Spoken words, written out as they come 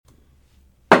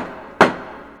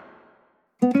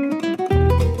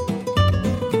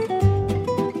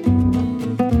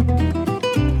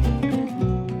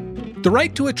The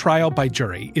right to a trial by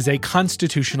jury is a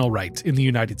constitutional right in the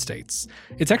United States.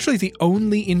 It's actually the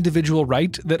only individual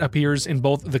right that appears in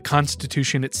both the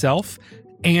Constitution itself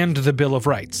and the Bill of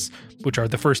Rights, which are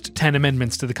the first 10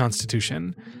 amendments to the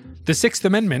Constitution. The Sixth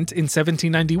Amendment in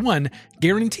 1791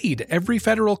 guaranteed every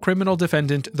federal criminal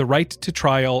defendant the right to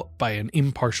trial by an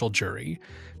impartial jury.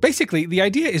 Basically, the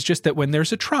idea is just that when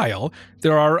there's a trial,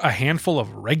 there are a handful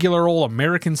of regular old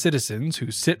American citizens who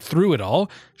sit through it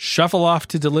all, shuffle off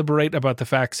to deliberate about the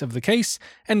facts of the case,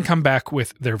 and come back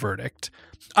with their verdict.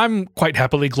 I'm quite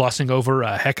happily glossing over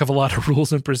a heck of a lot of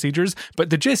rules and procedures, but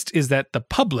the gist is that the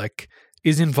public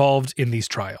is involved in these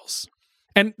trials.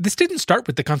 And this didn't start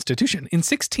with the Constitution. In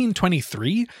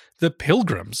 1623, the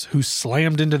Pilgrims, who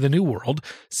slammed into the New World,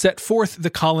 set forth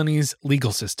the colony's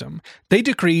legal system. They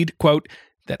decreed, quote,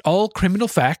 that all criminal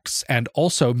facts and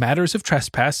also matters of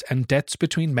trespass and debts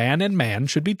between man and man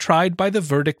should be tried by the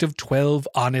verdict of 12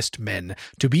 honest men,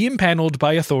 to be impaneled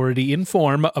by authority in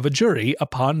form of a jury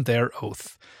upon their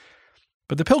oath.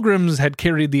 But the Pilgrims had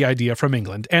carried the idea from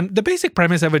England, and the basic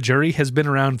premise of a jury has been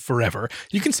around forever.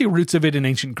 You can see roots of it in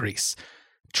ancient Greece.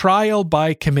 Trial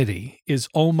by committee is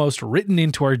almost written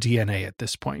into our DNA at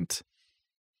this point.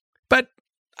 But,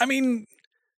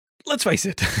 let's face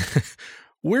it.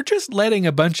 We're just letting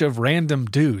a bunch of random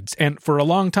dudes, and for a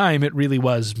long time it really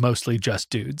was mostly just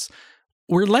dudes,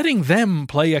 we're letting them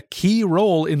play a key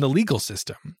role in the legal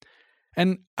system.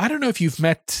 And I don't know if you've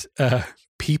met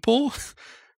people,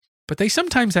 but they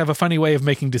sometimes have a funny way of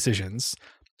making decisions.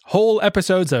 Whole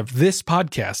episodes of this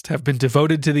podcast have been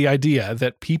devoted to the idea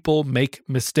that people make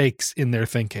mistakes in their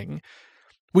thinking.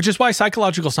 Which is why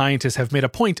psychological scientists have made a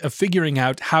point of figuring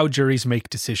out how juries make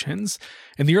decisions.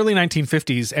 In the early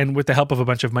 1950s, and with the help of a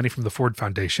bunch of money from the Ford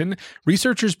Foundation,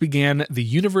 researchers began the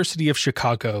University of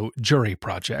Chicago Jury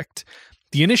Project.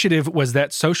 The initiative was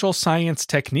that social science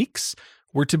techniques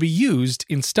were to be used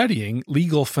in studying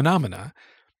legal phenomena.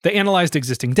 They analyzed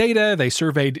existing data, they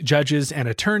surveyed judges and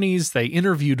attorneys, they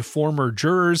interviewed former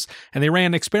jurors, and they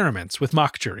ran experiments with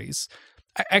mock juries.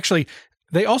 Actually,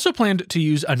 they also planned to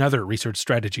use another research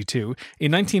strategy, too.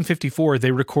 In 1954,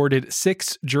 they recorded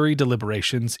 6 jury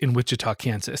deliberations in Wichita,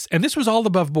 Kansas. And this was all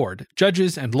above board.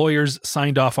 Judges and lawyers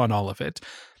signed off on all of it.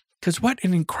 Because what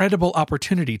an incredible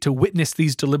opportunity to witness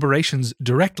these deliberations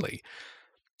directly.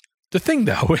 The thing,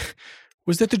 though,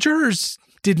 was that the jurors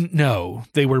didn't know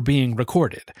they were being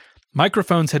recorded.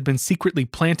 Microphones had been secretly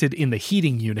planted in the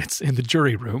heating units in the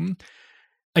jury room.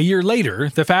 A year later,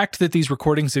 the fact that these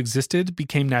recordings existed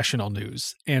became national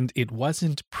news, and it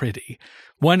wasn't pretty.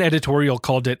 One editorial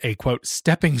called it a, quote,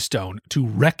 stepping stone to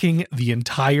wrecking the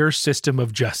entire system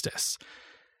of justice.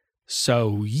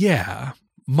 So, yeah,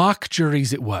 mock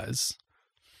juries it was.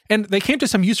 And they came to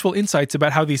some useful insights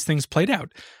about how these things played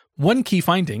out. One key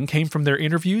finding came from their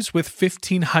interviews with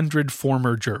 1,500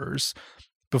 former jurors.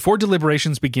 Before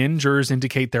deliberations begin, jurors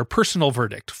indicate their personal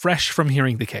verdict, fresh from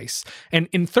hearing the case. And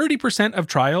in 30% of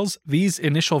trials, these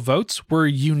initial votes were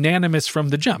unanimous from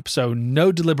the jump, so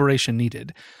no deliberation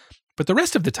needed. But the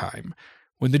rest of the time,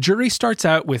 when the jury starts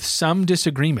out with some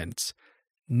disagreements,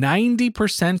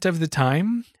 90% of the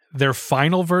time, their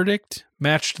final verdict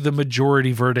matched the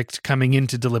majority verdict coming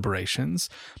into deliberations.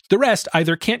 The rest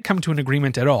either can't come to an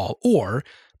agreement at all, or,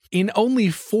 in only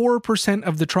 4%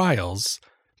 of the trials,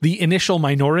 the initial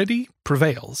minority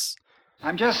prevails.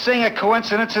 I'm just saying a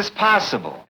coincidence is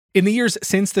possible. In the years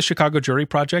since the Chicago Jury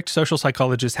Project, social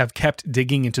psychologists have kept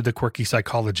digging into the quirky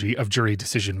psychology of jury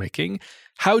decision-making.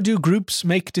 How do groups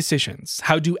make decisions?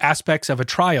 How do aspects of a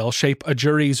trial shape a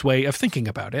jury's way of thinking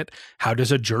about it? How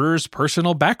does a juror's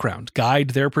personal background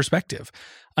guide their perspective?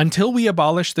 Until we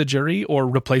abolish the jury or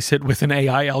replace it with an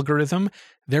AI algorithm,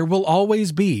 there will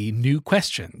always be new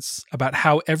questions about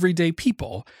how everyday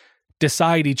people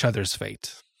decide each other's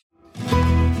fate.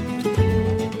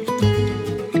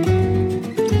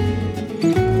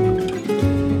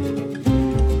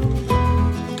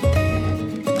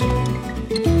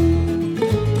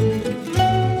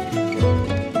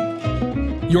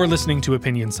 You're listening to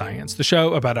Opinion Science, the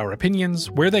show about our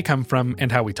opinions, where they come from,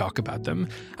 and how we talk about them.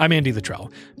 I'm Andy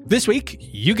Luttrell. This week,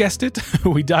 you guessed it,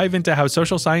 we dive into how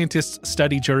social scientists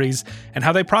study juries and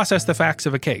how they process the facts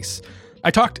of a case. I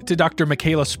talked to Dr.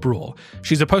 Mikaela Spruill.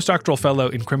 She's a postdoctoral fellow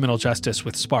in criminal justice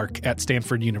with Spark at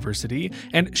Stanford University,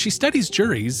 and she studies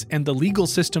juries and the legal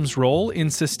system's role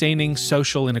in sustaining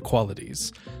social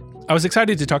inequalities. I was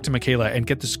excited to talk to Mikaela and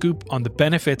get the scoop on the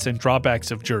benefits and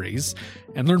drawbacks of juries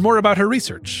and learn more about her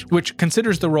research, which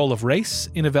considers the role of race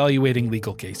in evaluating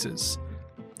legal cases.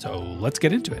 So let's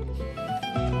get into it.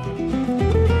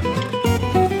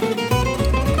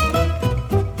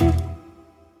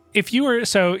 If you were,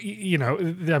 so,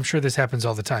 I'm sure this happens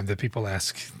all the time that people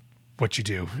ask what you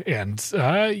do, and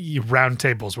you round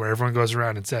tables where everyone goes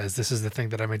around and says, this is the thing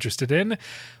that I'm interested in.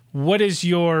 What is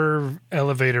your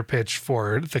elevator pitch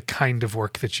for the kind of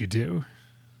work that you do?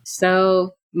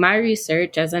 So my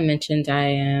research, as I mentioned, I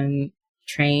am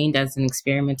trained as an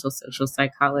experimental social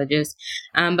psychologist,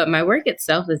 but my work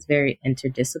itself is very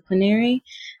interdisciplinary.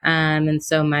 And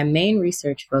so my main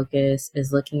research focus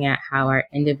is looking at how our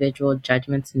individual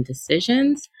judgments and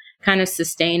decisions kind of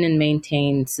sustain and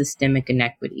maintain systemic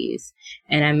inequities.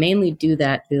 And I mainly do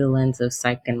that through the lens of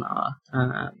psych and law.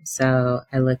 So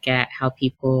I look at how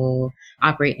people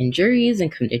operate in juries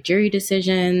and come to jury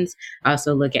decisions. I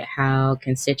also look at how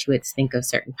constituents think of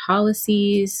certain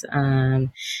policies, and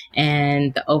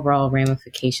the overall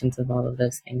ramifications of all of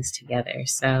those things together.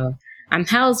 So I'm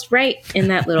housed right in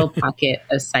that little pocket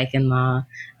of psych and law,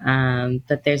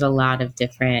 but there's a lot of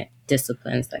different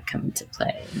disciplines that come into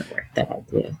play in the work that I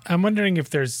do. I'm wondering if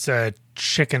there's a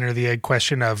chicken or the egg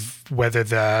question of whether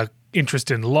the interest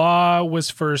in law was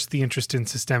first, the interest in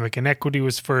systemic inequity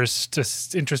was first,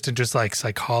 just interest in just like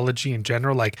psychology in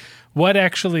general. Like what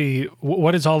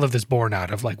is all of this born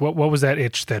out of? Like what was that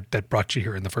itch that brought you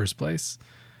here in the first place?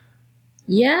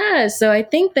 Yeah, so I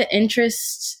think the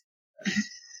interest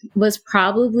was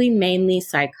probably mainly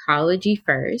psychology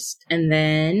first, and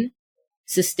then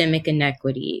systemic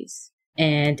inequities,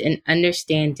 and an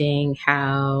understanding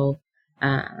how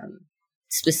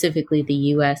specifically the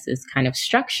U.S. is kind of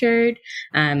structured,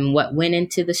 what went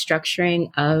into the structuring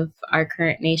of our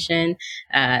current nation.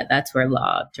 That's where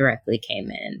law directly came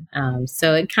in.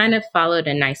 So it kind of followed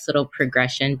a nice little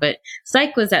progression, but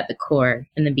psych was at the core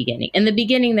in the beginning. In the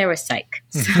beginning, there was psych.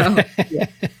 So, yeah.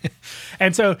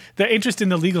 And so the interest in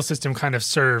the legal system kind of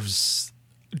serves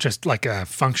just like a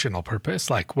functional purpose.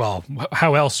 Like, well,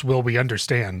 how else will we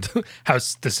understand how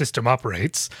the system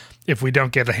operates if we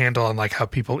don't get a handle on like how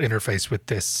people interface with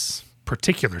this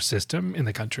particular system in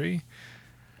the country?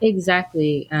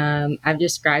 Exactly. I've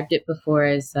described it before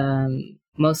as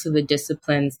most of the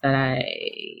disciplines that I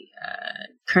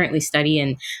currently study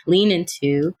and lean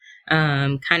into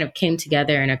kind of came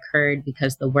together and occurred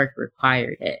because the work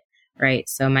required it. Right.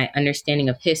 So my understanding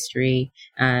of history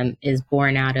is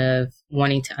born out of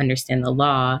wanting to understand the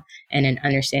law. And in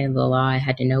understanding the law, I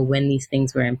had to know when these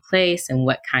things were in place and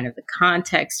what kind of the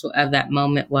context of that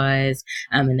moment was,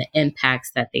 and the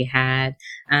impacts that they had.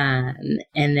 And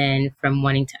then from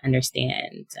wanting to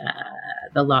understand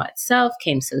the law itself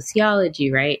came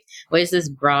sociology, right? What is this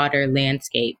broader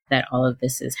landscape that all of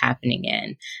this is happening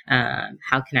in?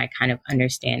 How can I kind of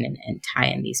understand and tie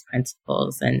in these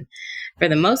principles? And for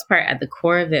the most part, at the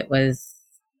core of it was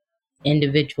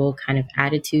individual kind of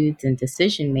attitudes and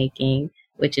decision making,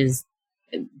 which is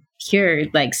pure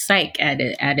like psych at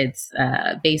its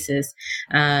basis.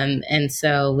 And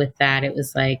so with that, it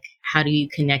was like, how do you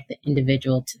connect the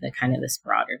individual to the kind of this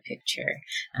broader picture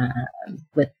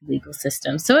with the legal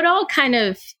system? So it all kind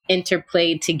of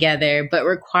interplayed together, but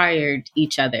required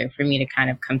each other for me to kind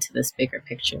of come to this bigger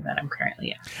picture that I'm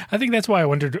currently at. I think that's why I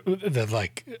wondered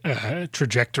the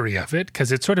trajectory of it,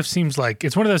 because it sort of seems like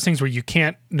it's one of those things where you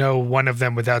can't know one of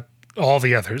them without all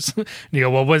the others. You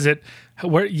go, well, was it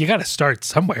where you got to start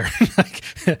somewhere like,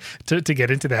 to get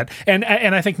into that? And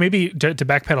I think maybe to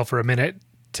backpedal for a minute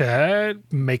to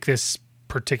make this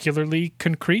particularly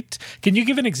concrete, can you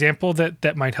give an example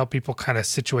that might help people kind of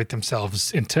situate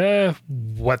themselves into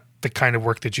what the kind of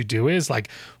work that you do is? Like,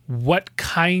 what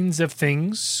kinds of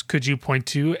things could you point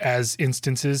to as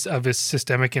instances of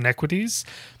systemic inequities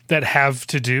that have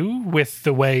to do with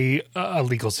the way a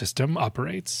legal system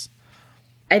operates?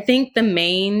 I think the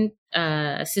main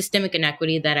systemic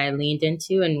inequity that I leaned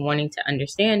into and wanting to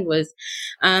understand was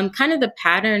kind of the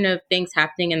pattern of things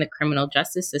happening in the criminal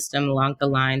justice system along the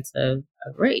lines of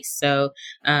race. So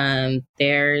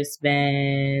there's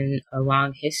been a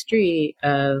long history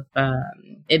of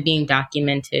it being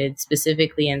documented,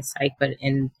 specifically in psych, but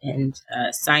in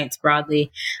science broadly,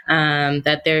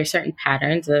 that there are certain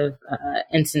patterns of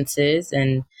instances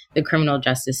in the criminal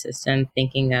justice system,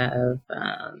 thinking of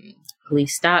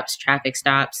police stops, traffic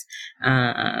stops,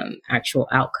 actual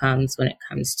outcomes when it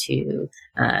comes to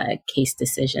case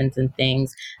decisions and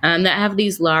things that have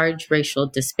these large racial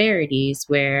disparities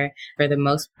where, for the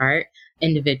most part,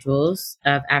 individuals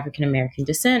of African American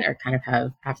descent or kind of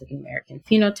have African American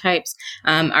phenotypes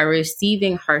are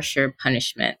receiving harsher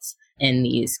punishments in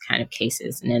these kind of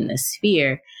cases and in this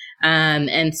sphere.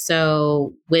 And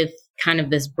so with kind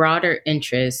of this broader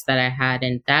interest that I had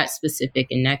in that specific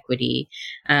inequity,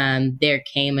 there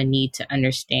came a need to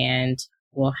understand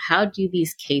well, how do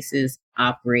these cases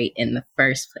operate in the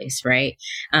first place, right?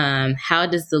 How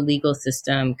does the legal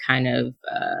system kind of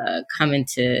come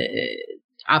into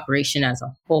operation as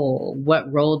a whole? What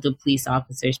role do police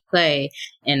officers play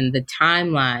in the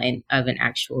timeline of an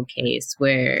actual case?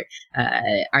 Where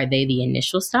are they the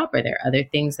initial stop? Are there other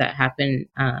things that happen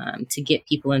to get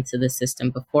people into the system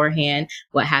beforehand?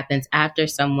 What happens after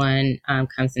someone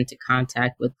comes into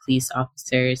contact with police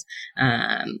officers?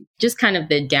 Just kind of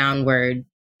the downward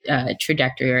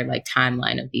trajectory or like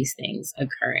timeline of these things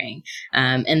occurring.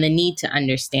 And the need to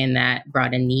understand that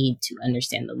brought a need to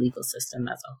understand the legal system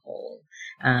as a whole.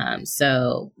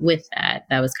 So with that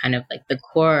was kind of like the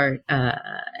core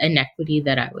inequity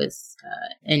that I was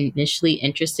initially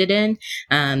interested in,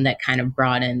 that kind of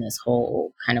brought in this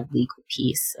whole kind of legal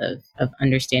piece of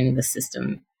understanding the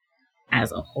system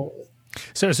as a whole.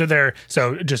 So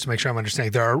just to make sure I'm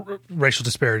understanding, there are racial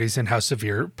disparities in how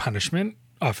severe punishment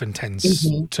often tends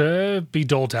to be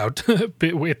doled out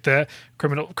with the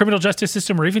criminal justice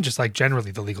system, or even just like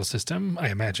generally the legal system, I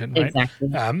imagine, right? Exactly.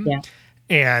 Yeah.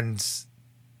 And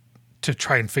to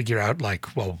try and figure out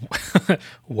like, well,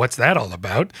 what's that all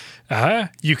about?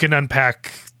 You can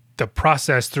unpack the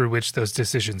process through which those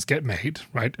decisions get made,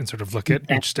 right? And sort of look at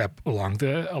each step along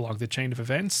the chain of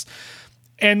events.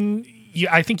 And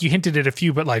I think you hinted at a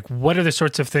few, but like, what are the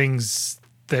sorts of things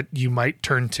that you might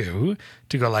turn to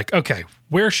go like, okay,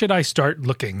 where should I start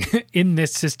looking in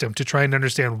this system to try and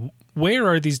understand where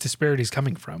are these disparities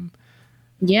coming from?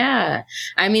 Yeah.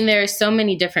 I mean, there are so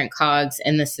many different cogs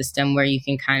in the system where you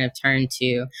can kind of turn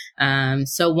to.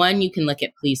 So one, you can look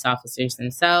at police officers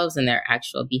themselves and their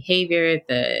actual behavior,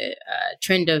 the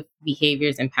trend of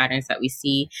behaviors and patterns that we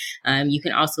see. You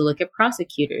can also look at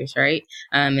prosecutors, right?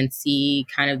 And see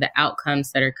kind of the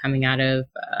outcomes that are coming out of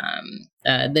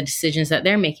the decisions that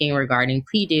they're making regarding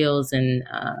plea deals and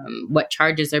what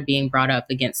charges are being brought up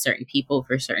against certain people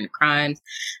for certain crimes.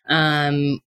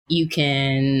 You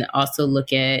can also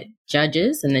look at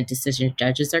judges and the decisions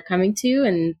judges are coming to.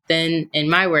 And then in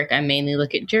my work, I mainly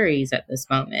look at juries at this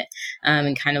moment,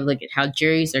 and kind of look at how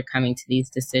juries are coming to these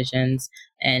decisions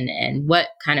and what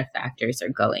kind of factors are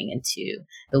going into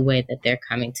the way that they're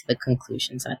coming to the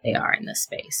conclusions that they are in this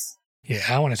space. Yeah,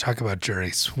 I want to talk about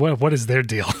juries. What is their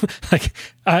deal? Like,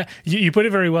 you put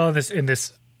it very well in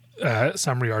this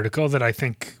summary article that I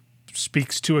think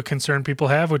speaks to a concern people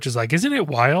have, which is like, isn't it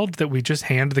wild that we just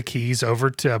hand the keys over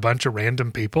to a bunch of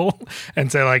random people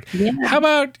and say like, how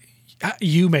about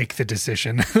you make the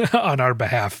decision on our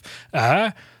behalf?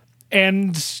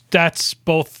 And that's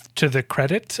both to the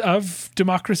credit of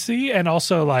democracy and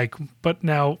also like, but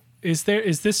now is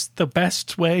this the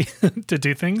best way to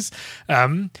do things?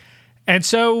 And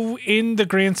so in the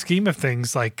grand scheme of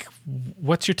things, like,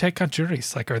 what's your take on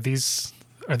juries? Like, are these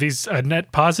a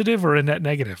net positive or a net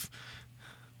negative?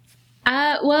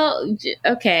 Well,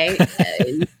 okay.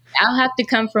 I'll have to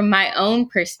come from my own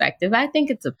perspective. I think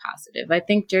it's a positive. I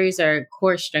think juries are a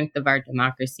core strength of our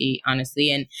democracy, honestly.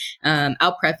 And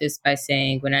I'll preface by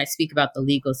saying when I speak about the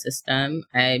legal system,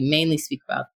 I mainly speak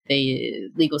about the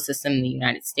legal system in the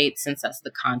United States, since that's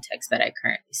the context that I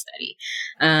currently study.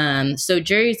 So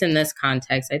juries in this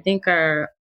context, I think are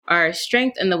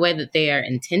strength in the way that they are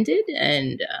intended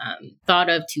and thought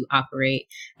of to operate.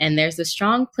 And there's a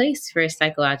strong place for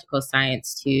psychological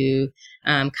science to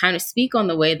kind of speak on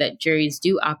the way that juries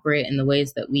do operate and the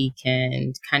ways that we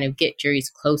can kind of get juries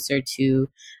closer to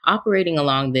operating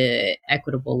along the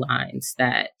equitable lines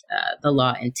that the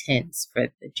law intends for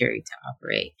the jury to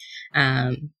operate.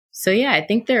 So yeah, I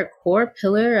think they're a core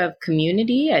pillar of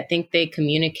community. I think they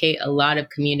communicate a lot of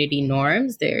community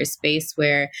norms. They're a space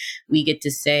where we get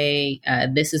to say,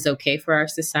 this is okay for our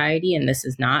society and this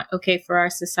is not okay for our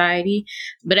society.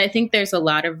 But I think there's a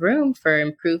lot of room for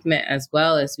improvement as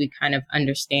well, as we kind of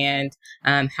understand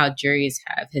how juries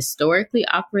have historically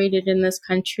operated in this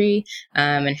country,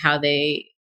 and how they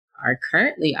are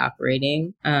currently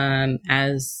operating,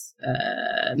 as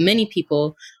many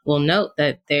people will note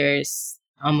that there's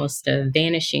almost a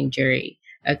vanishing jury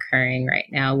occurring right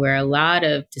now, where a lot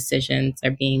of decisions are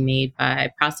being made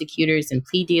by prosecutors and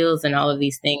plea deals and all of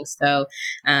these things. So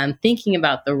thinking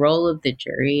about the role of the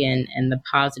jury and the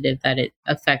positive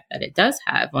effect that it does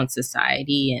have on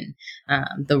society,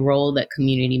 and the role that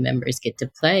community members get to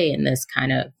play in this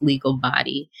kind of legal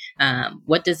body.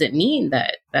 What does it mean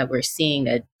that we're seeing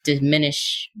a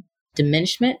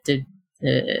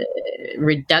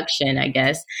reduction, I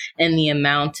guess, in the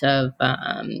amount of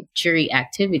jury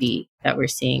activity that we're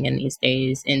seeing in these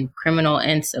days in criminal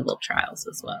and civil trials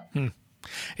as well.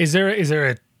 Is there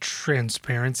a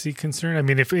transparency concern? I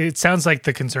mean, if it sounds like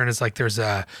the concern is like there's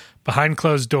a behind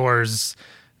closed doors,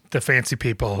 the fancy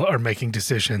people are making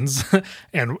decisions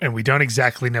and we don't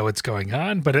exactly know what's going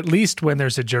on, but at least when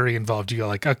there's a jury involved, you go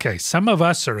like, okay, some of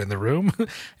us are in the room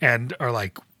and are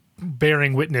like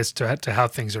bearing witness to how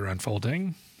things are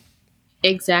unfolding.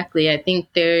 Exactly. I think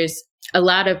there's a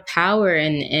lot of power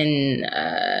in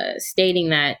stating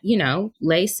that,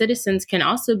 lay citizens can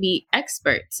also be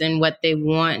experts in what they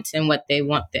want and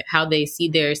how they see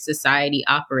their society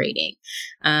operating.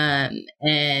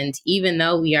 And even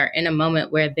though we are in a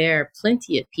moment where there are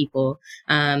plenty of people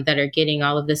that are getting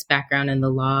all of this background in the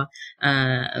law,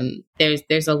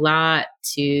 there's a lot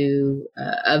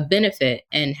of benefit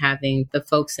in having the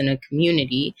folks in a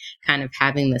community kind of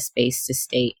having the space to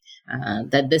state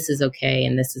that this is okay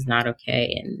and this is not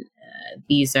okay. And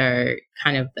these are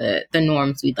kind of the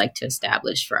norms we'd like to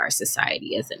establish for our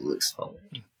society as it moves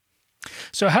forward.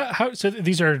 So so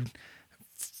these are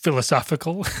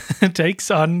philosophical takes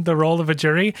on the role of a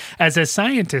jury. As a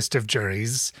scientist of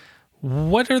juries,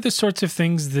 what are the sorts of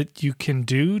things that you can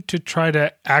do to try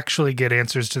to actually get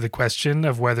answers to the question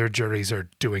of whether juries are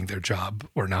doing their job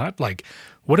or not? Like,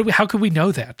 how could we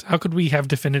know that? How could we have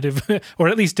definitive or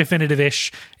at least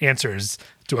definitive-ish answers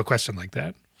to a question like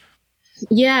that?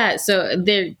 Yeah, so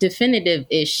they're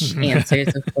definitive-ish answers,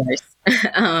 of course.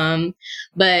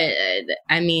 But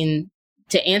I mean,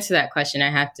 to answer that question, I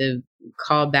have to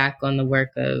call back on the work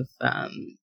of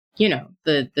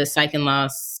the psych and law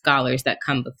scholars that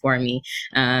come before me.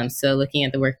 So looking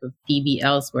at the work of Phoebe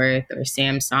Ellsworth or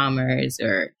Sam Sommers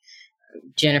or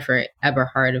Jennifer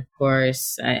Eberhard, of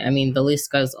course. I mean, the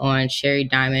list goes on. Sherry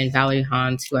Diamond, Valerie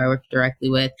Hans, who I work directly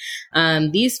with.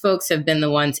 These folks have been the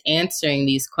ones answering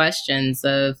these questions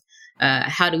of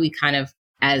how do we kind of,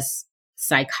 as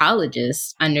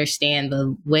psychologists, understand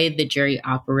the way the jury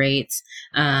operates.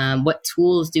 What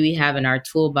tools do we have in our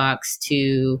toolbox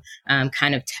to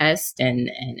kind of test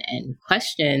and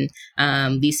question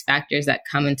these factors that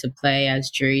come into play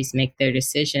as juries make their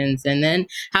decisions? And then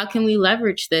how can we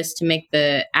leverage this to make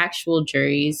the actual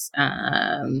juries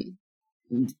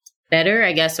better,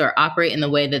 I guess, or operate in the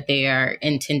way that they are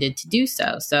intended to do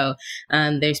so? So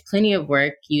there's plenty of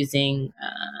work using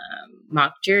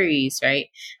mock juries, right?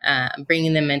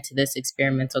 Bringing them into this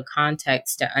experimental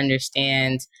context to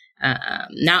understand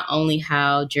not only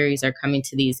how juries are coming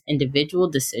to these individual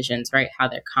decisions, right? How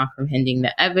they're comprehending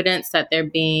the evidence that they're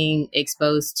being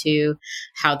exposed to,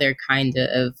 how they're kind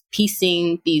of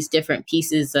piecing these different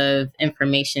pieces of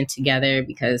information together,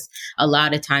 because a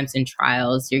lot of times in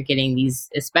trials, you're getting these,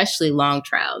 especially long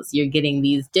trials, you're getting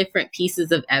these different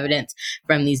pieces of evidence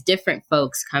from these different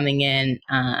folks coming in,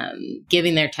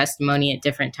 giving their testimony at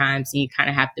different times, and you kind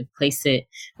of have to place it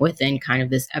within kind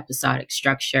of this episodic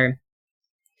structure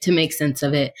to make sense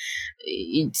of it.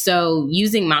 So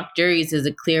using mock juries is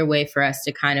a clear way for us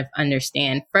to kind of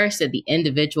understand first at the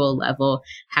individual level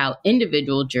how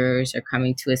individual jurors are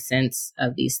coming to a sense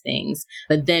of these things.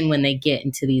 But then when they get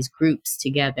into these groups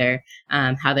together,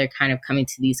 how they're kind of coming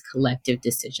to these collective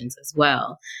decisions as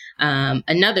well.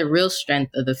 Another real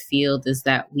strength of the field is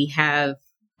that we have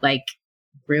like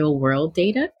real world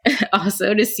data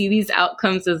also to see these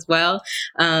outcomes as well.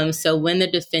 So when the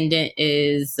defendant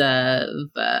is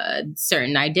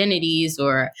certain identities,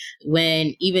 or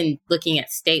when even looking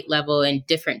at state level and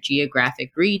different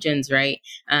geographic regions, right?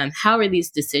 How are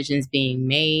these decisions being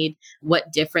made?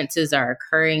 What differences are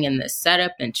occurring in the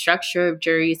setup and structure of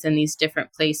juries in these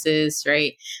different places,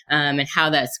 right? And how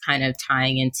that's kind of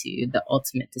tying into the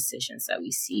ultimate decisions that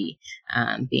we see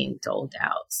being doled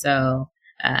out. So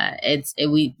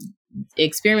we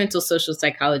experimental social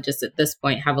psychologists at this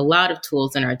point have a lot of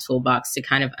tools in our toolbox to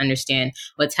kind of understand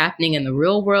what's happening in the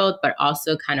real world, but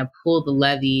also kind of pull the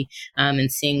levy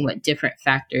and seeing what different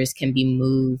factors can be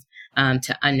moved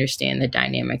to understand the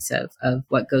dynamics of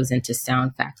what goes into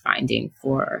sound fact finding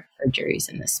for juries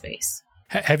in this space.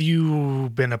 Have you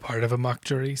been a part of a mock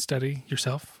jury study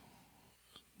yourself?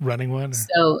 Running one? Or?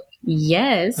 So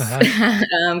yes,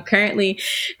 I'm currently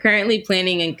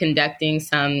planning and conducting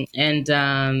some, and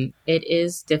it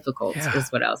is difficult, is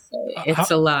what I'll say. It's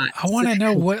a lot. I want to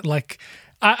know what, like,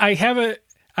 I have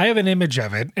an image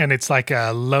of it, and it's like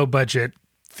a low budget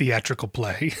theatrical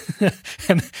play,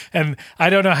 and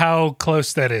I don't know how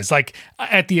close that is. Like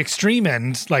at the extreme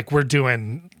end, like we're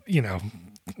doing,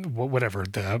 whatever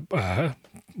the.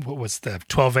 What was the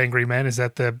 12 Angry Men? Is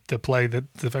that the play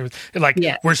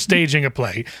we're staging a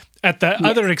play. At the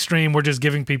other extreme, we're just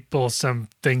giving people some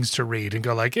things to read and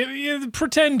go like,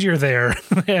 pretend you're there.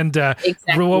 And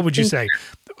exactly. What would you say?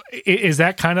 Is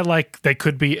that kind of like they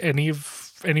could be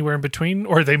anywhere in between,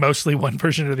 or are they mostly one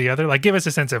version or the other? Like, give us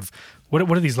a sense of what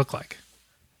do these look like?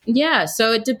 Yeah,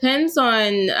 so it depends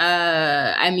on,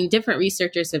 different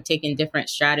researchers have taken different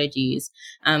strategies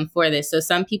for this. So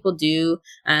some people do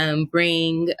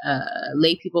bring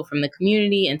lay people from the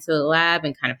community into the lab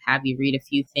and kind of have you read a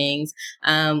few things.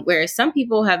 Whereas some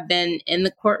people have been in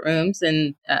the courtrooms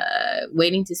and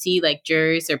waiting to see like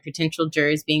jurors or potential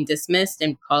jurors being dismissed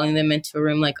and calling them into a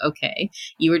room like, okay,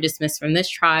 you were dismissed from this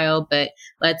trial, but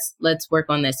let's work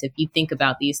on this if you think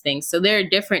about these things. So there are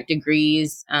different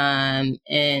degrees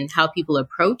in how people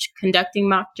approach conducting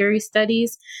mock jury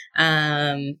studies.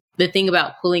 The thing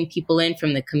about pulling people in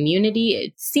from the community,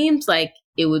 it seems like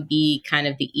it would be kind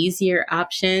of the easier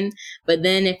option. But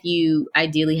then if you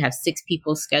ideally have 6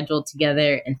 people scheduled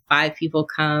together and 5 people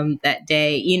come that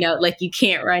day, like you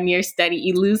can't run your study,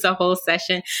 you lose a whole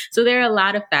session. So there are a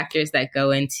lot of factors that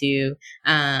go into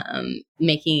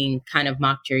making kind of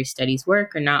mock jury studies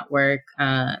work or not work.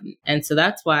 And so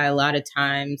that's why a lot of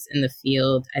times in the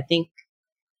field, I think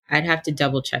I'd have to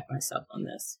double check myself on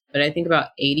this, but I think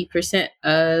about 80%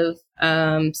 of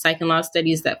psych and law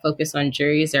studies that focus on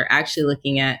juries are actually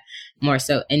looking at more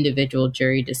so individual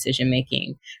jury decision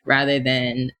making rather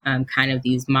than kind of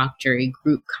these mock jury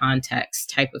group context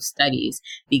type of studies,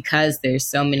 because there's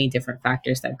so many different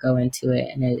factors that go into it,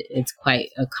 and it's quite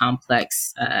a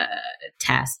complex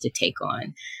task to take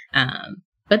on.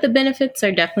 But the benefits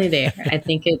are definitely there. I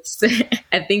think it's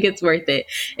worth it.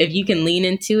 If you can lean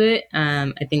into it,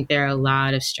 I think there are a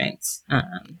lot of strengths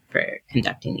for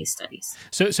conducting these studies.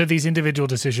 So these individual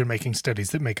decision-making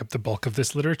studies that make up the bulk of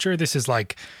this literature, this is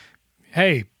like,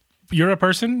 hey, you're a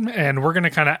person and we're going to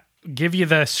kind of give you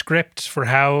the script for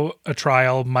how a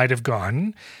trial might have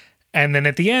gone. And then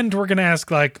at the end, we're going to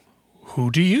ask like, who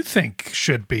do you think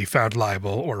should be found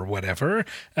liable or whatever?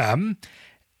 And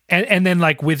then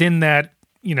like within that,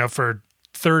 for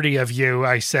 30 of you,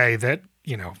 I say that,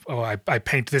 I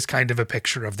paint this kind of a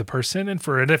picture of the person. And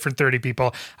for a different 30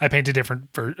 people, I paint a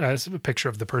different picture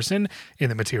of the person in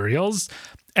the materials.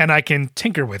 And I can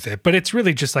tinker with it. But it's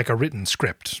really just like a written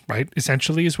script, right?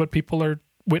 Essentially is what people are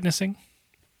witnessing.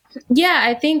 Yeah,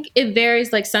 I think it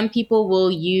varies. Like some people will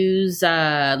use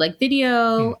like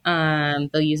video,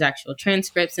 they'll use actual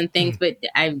transcripts and things, but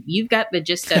you've got the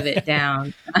gist of it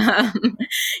down.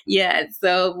 Yeah,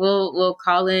 so we'll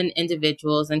call in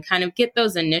individuals and kind of get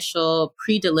those initial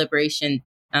pre-deliberation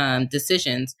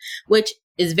decisions, which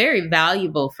is very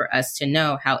valuable for us to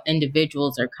know how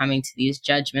individuals are coming to these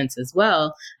judgments as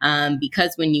well.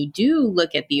 Because when you do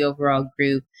look at the overall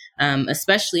group,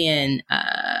 especially in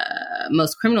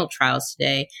most criminal trials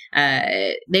today,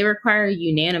 they require a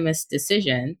unanimous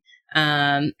decision.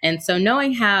 And so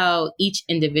knowing how each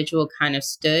individual kind of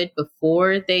stood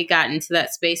before they got into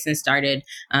that space and started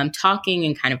talking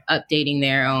and kind of updating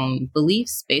their own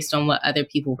beliefs based on what other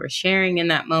people were sharing in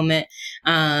that moment,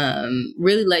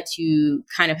 really lets you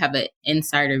kind of have an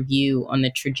insider view on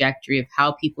the trajectory of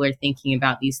how people are thinking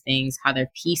about these things, how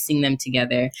they're piecing them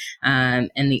together, and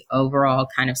the overall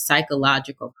kind of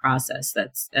psychological process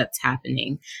that's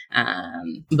happening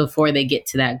before they get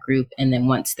to that group. And then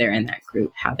once they're in that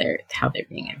group, how they're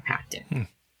being impacted.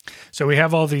 So we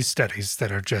have all these studies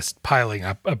that are just piling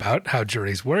up about how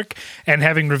juries work. And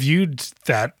having reviewed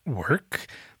that work,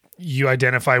 you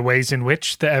identify ways in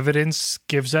which the evidence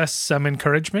gives us some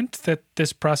encouragement that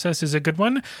this process is a good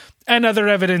one, and other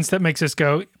evidence that makes us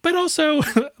go, but also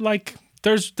like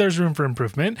there's room for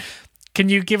improvement. Can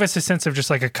you give us a sense of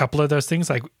just like a couple of those things?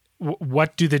 Like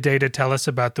what do the data tell us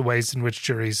about the ways in which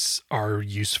juries are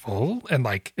useful and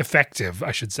like effective,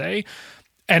 I should say?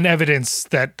 And evidence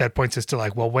that points us to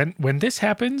like, well, when this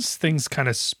happens, things kind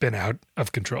of spin out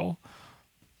of control.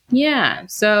 Yeah.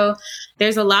 So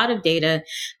there's a lot of data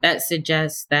that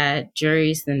suggests that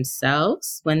juries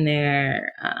themselves, when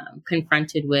they're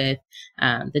confronted with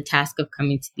the task of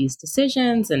coming to these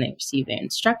decisions and they receive their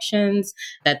instructions,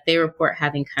 that they report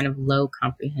having kind of low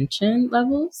comprehension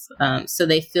levels. So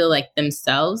they feel like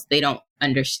themselves, they don't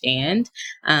understand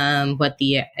what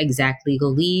the exact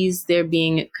legalese they're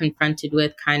being confronted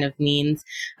with kind of means.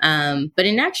 But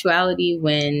in actuality,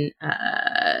 when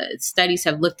studies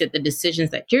have looked at the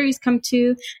decisions that juries come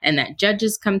to and that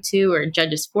judges come to, or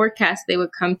judges forecast they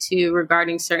would come to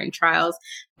regarding certain trials,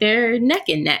 they're neck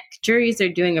and neck. Juries are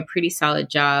doing a pretty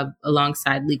solid job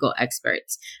alongside legal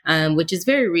experts, which is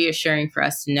very reassuring for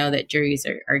us to know that juries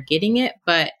are getting it.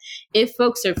 But if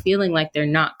folks are feeling like they're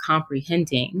not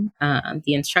comprehending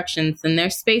the instructions, then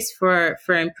there's space for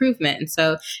improvement. And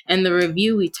so in the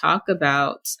review, we talk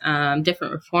about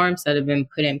different reforms that have been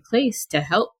put in place to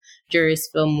help jurors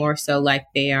feel more so like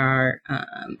they are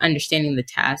understanding the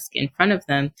task in front of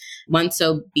them. One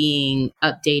so being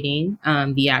updating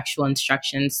the actual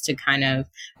instructions to kind of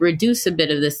reduce a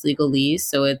bit of this legalese,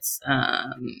 so it's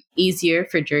easier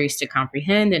for juries to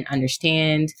comprehend and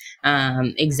understand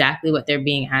exactly what they're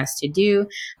being asked to do.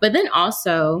 But then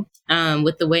also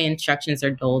with the way instructions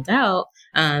are doled out,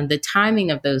 the timing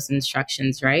of those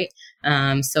instructions, right?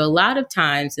 So a lot of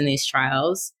times in these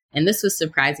trials, and this was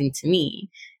surprising to me,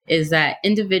 is that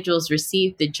individuals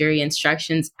receive the jury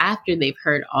instructions after they've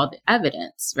heard all the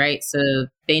evidence, right? So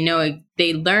they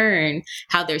learn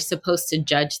how they're supposed to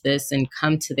judge this and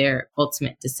come to their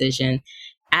ultimate decision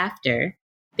after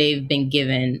they've been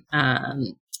given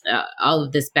all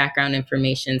of this background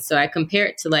information. So I compare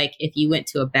it to like if you went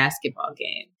to a basketball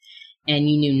game and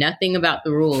you knew nothing about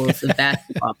the rules of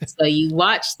basketball. So you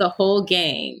watch the whole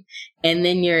game and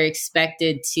then you're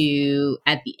expected to,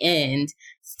 at the end,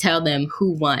 tell them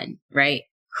who won, right?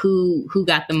 Who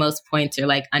got the most points, or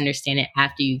like understand it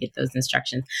after you get those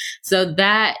instructions. So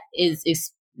that is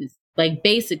like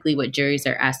basically what juries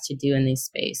are asked to do in this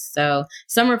space. So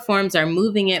some reforms are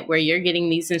moving it where you're getting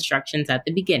these instructions at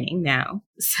the beginning now,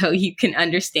 so you can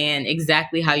understand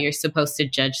exactly how you're supposed to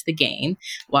judge the game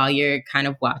while you're kind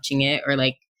of watching it or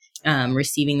like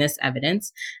receiving this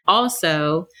evidence.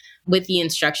 Also, with the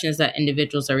instructions that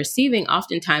individuals are receiving,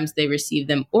 oftentimes they receive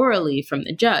them orally from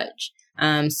the judge.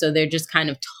 So they're just kind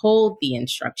of told the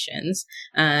instructions,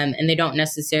 and they don't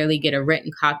necessarily get a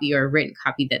written copy or a written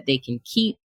copy that they can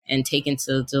keep and take into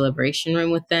the deliberation room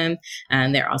with them.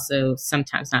 They're also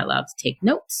sometimes not allowed to take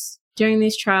notes during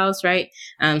these trials, right?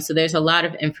 So there's a lot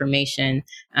of information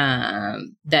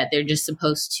that they're just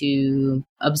supposed to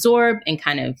absorb and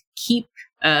kind of keep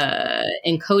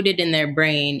encoded in their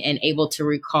brain and able to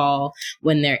recall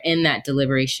when they're in that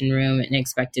deliberation room and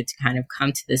expected to kind of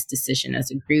come to this decision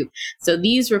as a group. So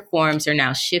these reforms are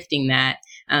now shifting that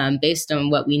based on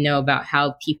what we know about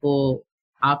how people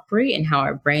operate and how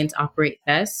our brains operate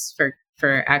best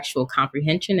for actual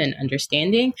comprehension and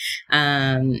understanding,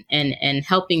 and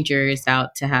helping jurors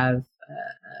out to have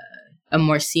a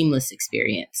more seamless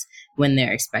experience when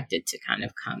they're expected to kind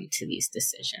of come to these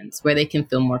decisions, where they can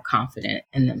feel more confident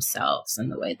in themselves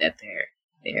and the way that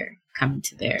they're coming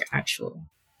to their actual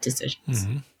decisions.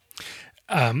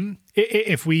 Mm-hmm.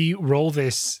 If we roll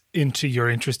this into your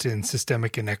interest in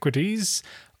systemic inequities,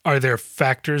 are there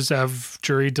factors of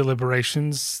jury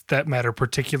deliberations that matter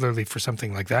particularly for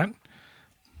something like that?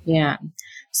 Yeah.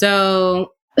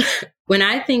 So when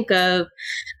I think of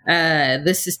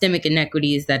the systemic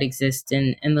inequities that exist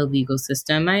in the legal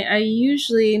system, I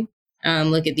usually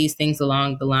look at these things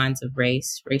along the lines of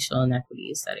racial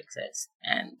inequities that exist.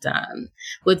 And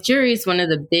with juries, one of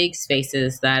the big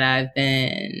spaces that I've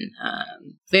been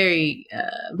very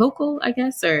vocal, I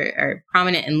guess, or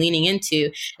prominent and leaning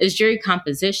into is jury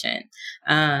composition,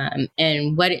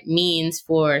 and what it means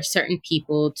for certain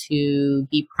people to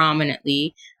be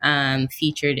prominently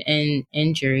featured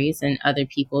in juries and other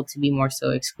people to be more so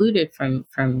excluded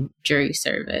from jury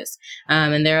service.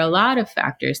 And there are a lot of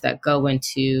factors that go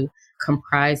into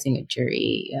comprising a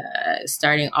jury,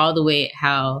 starting all the way at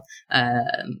how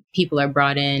people are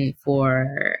brought in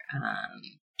for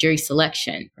jury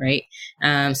selection, right?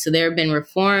 So there have been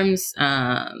reforms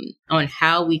on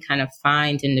how we kind of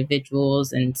find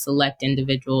individuals and select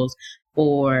individuals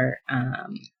for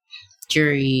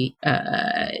jury,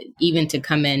 even to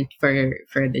come in for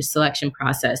the selection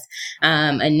process.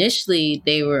 Initially,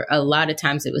 they were, a lot of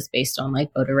times it was based on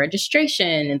like voter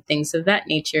registration and things of that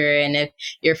nature. And if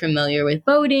you're familiar with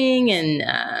voting and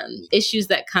issues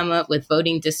that come up with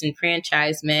voting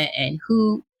disenfranchisement and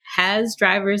who has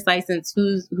driver's license,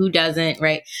 who doesn't,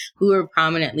 right? Who are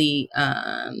prominently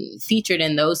featured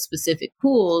in those specific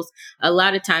pools. A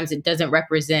lot of times it doesn't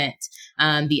represent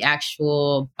the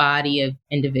actual body of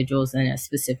individuals in a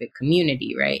specific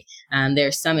community, right? There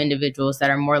are some individuals that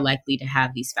are more likely to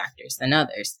have these factors than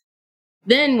others.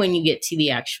 Then when you get to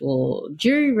the actual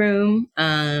jury room,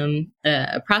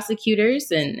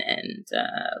 prosecutors and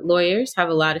lawyers have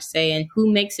a lot of say in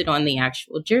who makes it on the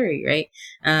actual jury,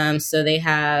 right? So they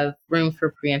have room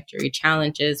for preemptory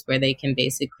challenges where they can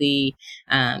basically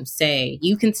say,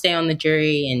 you can stay on the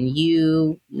jury and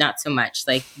you not so much.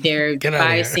 Like they're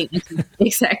biasing.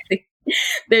 Exactly.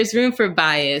 There's room for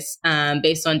bias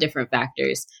based on different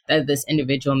factors that this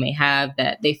individual may have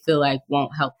that they feel like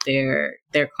won't help their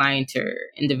client or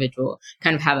individual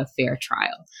kind of have a fair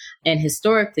trial. And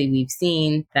historically, we've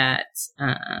seen that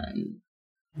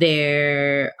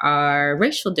there are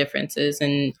racial differences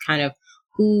in kind of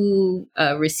who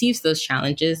receives those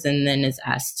challenges and then is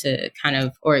asked to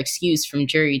or excused from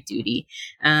jury duty.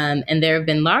 And there have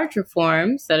been large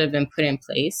reforms that have been put in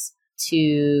place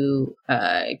to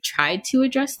try to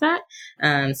address that.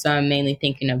 So I'm mainly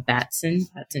thinking of Batson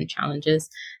challenges,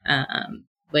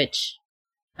 which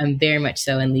I'm very much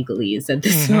so in legalese at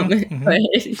this moment. But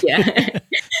yeah,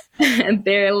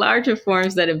 there are large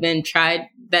reforms that have been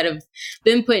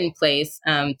put in place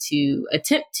to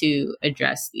attempt to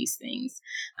address these things.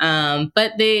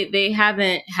 But they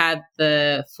haven't had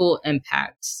the full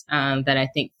impact that I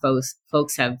think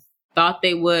folks have thought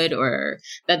they would, or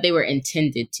that they were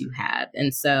intended to have.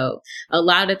 And so a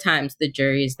lot of times the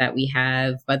juries that we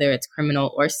have, whether it's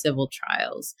criminal or civil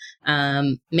trials,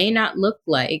 may not look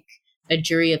like a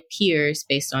jury of peers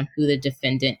based on who the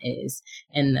defendant is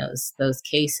in those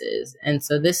cases. And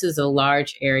so this is a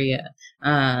large area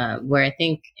where I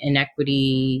think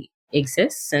inequity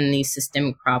exists, and these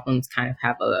systemic problems kind of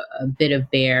have a bit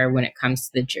of bear when it comes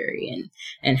to the jury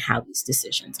and how these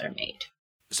decisions are made.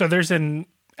 So there's an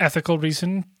ethical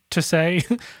reason to say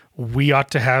we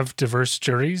ought to have diverse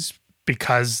juries,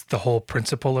 because the whole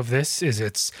principle of this is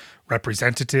it's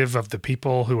representative of the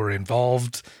people who are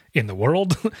involved in the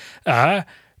world.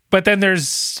 But then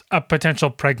there's a potential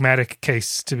pragmatic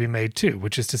case to be made too,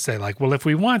 which is to say, like, well, if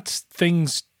we want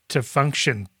things to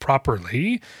function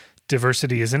properly,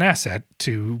 diversity is an asset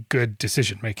to good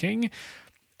decision-making.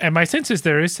 And my sense is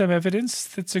there is some evidence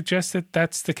that suggests that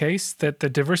that's the case, that the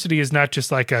diversity is not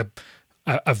just like a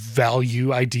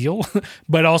value ideal,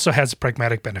 but also has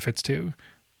pragmatic benefits too.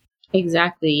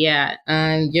 Exactly, yeah.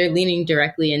 You're leaning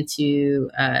directly into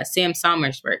Sam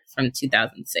Sommer's work from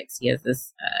 2006. He has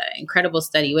this incredible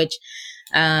study, which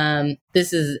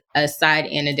this is a side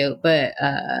anecdote, but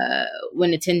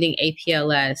when attending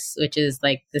APLS, which is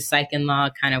like the Psych and Law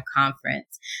kind of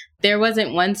conference, there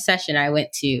wasn't one session I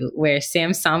went to where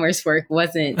Sam Sommer's work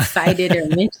wasn't cited or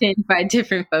mentioned by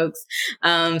different folks.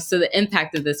 So the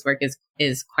impact of this work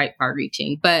is quite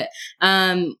far-reaching. But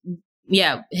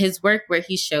yeah, his work where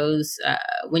he shows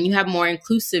when you have more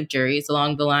inclusive juries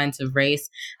along the lines of race,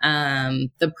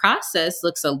 the process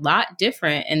looks a lot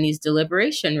different in these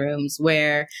deliberation rooms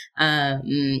where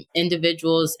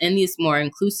individuals in these more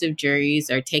inclusive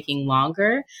juries are taking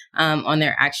longer on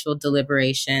their actual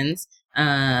deliberations.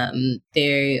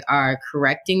 They are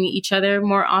correcting each other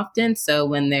more often. So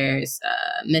when there's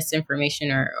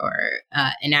misinformation or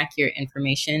inaccurate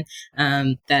information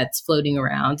that's floating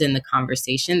around in the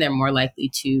conversation, they're more likely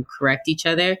to correct each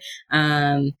other.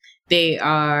 They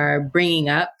are bringing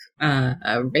up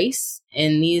race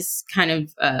in these kind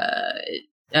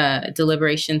of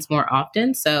deliberations more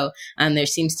often. So there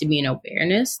seems to be an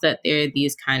awareness that there are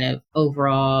these kind of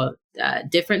overall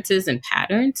differences and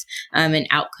patterns and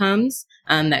outcomes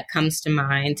that comes to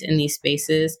mind in these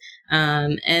spaces,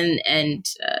 and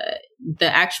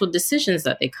the actual decisions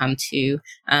that they come to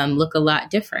look a lot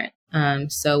different.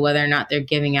 So whether or not they're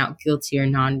giving out guilty or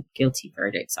non-guilty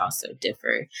verdicts also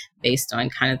differ based on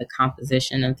kind of the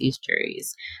composition of these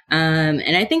juries.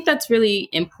 And I think that's really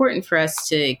important for us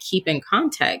to keep in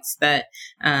context that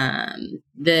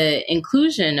the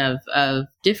inclusion of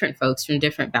different folks from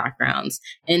different backgrounds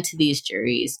into these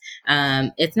juries,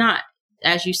 it's not,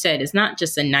 as you said, it's not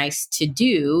just a nice to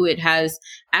do. It has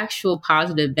actual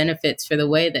positive benefits for the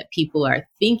way that people are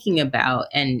thinking about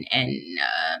and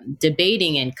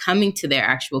debating and coming to their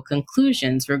actual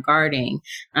conclusions regarding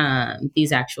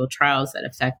these actual trials that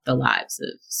affect the lives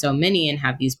of so many and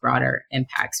have these broader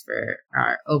impacts for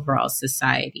our overall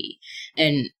society.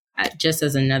 And just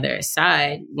as another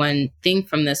aside, one thing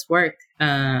from this work,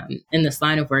 in this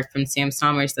line of work from Sam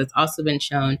Somers that's also been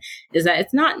shown, is that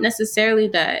it's not necessarily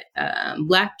that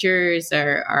Black jurors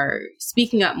are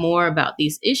speaking up more about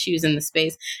these issues in the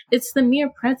space. It's the mere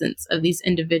presence of these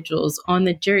individuals on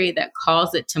the jury that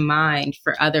calls it to mind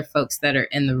for other folks that are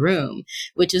in the room,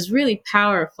 which is really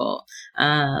powerful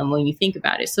when you think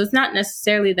about it. So it's not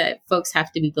necessarily that folks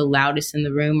have to be the loudest in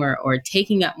the room or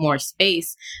taking up more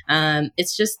space.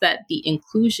 It's just that the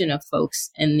inclusion of folks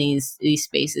in these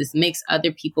spaces makes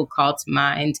other people call to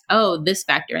mind, oh, this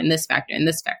factor and this factor and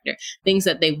this factor, things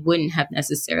that they wouldn't have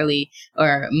necessarily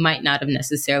or might not have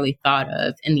necessarily thought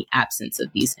of in the absence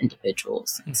of these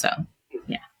individuals. So,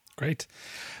 yeah. Great.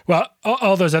 Well,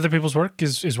 all those other people's work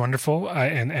is wonderful,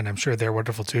 and I'm sure they're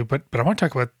wonderful too, but I want to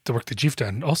talk about the work that you've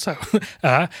done also.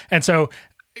 And so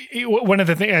One of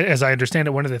the things, as I understand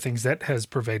it, one of the things that has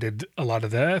pervaded a lot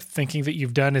of the thinking that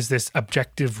you've done is this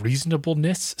objective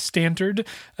reasonableness standard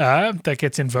that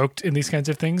gets invoked in these kinds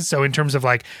of things. So in terms of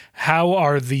like, how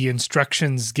are the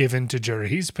instructions given to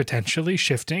juries potentially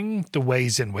shifting the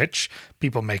ways in which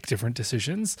people make different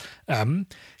decisions? Can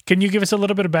you give us a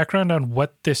little bit of background on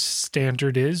what this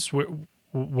standard is,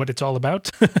 what it's all about?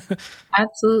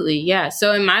 Absolutely. Yeah.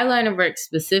 So in my line of work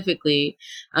specifically,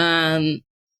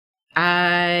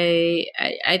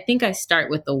 I think I start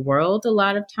with the world a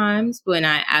lot of times when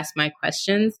I ask my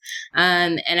questions.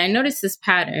 And I noticed this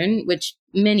pattern, which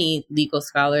many legal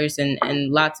scholars and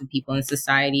lots of people in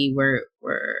society were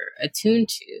attuned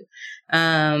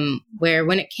to, where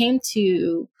when it came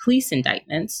to police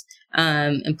indictments,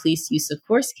 and police use of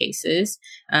force cases,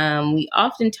 we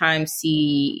oftentimes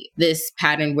see this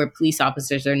pattern where police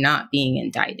officers are not being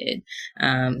indicted.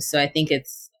 So I think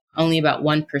it's only about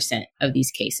 1% of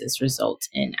these cases result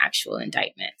in actual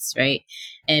indictments, right?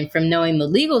 And from knowing the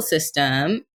legal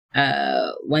system,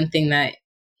 one thing that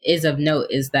is of note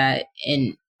is that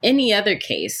in any other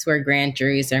case where grand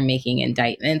juries are making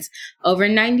indictments, over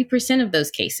 90% of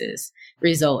those cases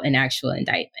result in actual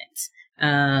indictments.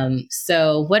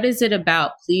 So what is it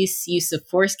about police use of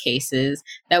force cases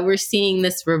that we're seeing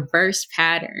this reverse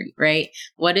pattern, right?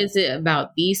 What is it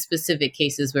about these specific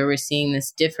cases where we're seeing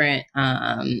this different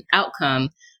outcome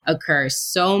occur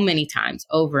so many times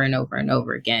over and over and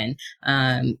over again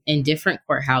in different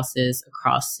courthouses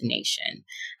across the nation?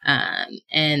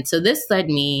 And so this led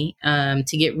me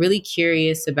to get really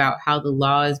curious about how the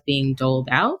law is being doled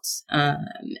out.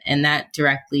 And that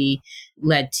directly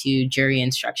led to jury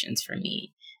instructions for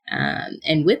me.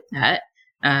 And with that,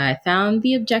 I found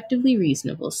the objectively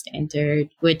reasonable standard,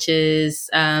 which is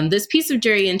this piece of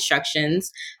jury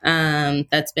instructions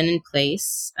that's been in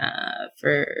place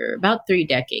for about 3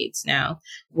 decades now,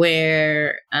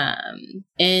 where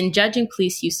in judging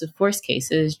police use of force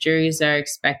cases, juries are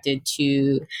expected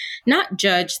to not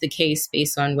judge the case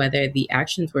based on whether the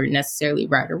actions were necessarily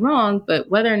right or wrong, but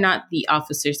whether or not the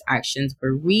officer's actions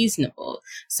were reasonable.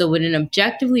 So would an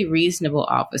objectively reasonable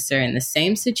officer in the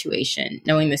same situation,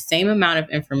 knowing the same amount of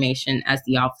information as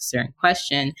the officer in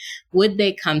question, would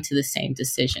they come to the same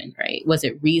decision, right? Was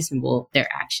it reasonable, their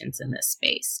actions in this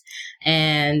space?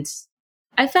 And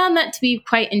I found that to be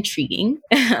quite intriguing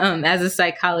as a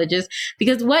psychologist,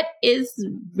 because what is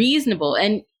reasonable?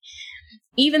 And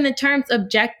even the terms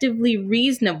objectively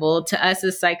reasonable to us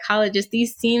as psychologists,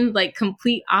 these seem like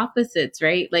complete opposites,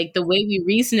 right? Like the way we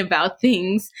reason about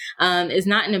things is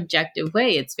not an objective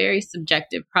way. It's a very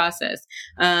subjective process.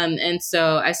 And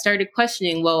so I started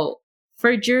questioning, well,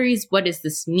 for juries, what does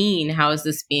this mean? How is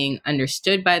this being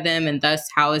understood by them? And thus,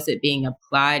 how is it being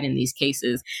applied in these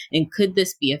cases? And could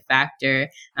this be a factor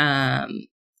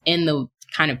in the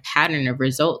kind of pattern of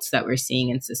results that we're seeing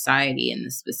in society in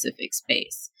this specific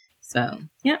space? So,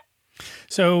 yeah.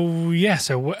 So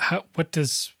what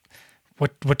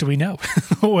do we know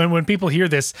when people hear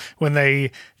this, when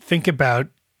they think about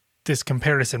this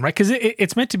comparison, right? Because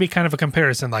it's meant to be kind of a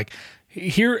comparison. Like,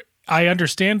 here, I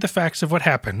understand the facts of what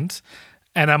happened,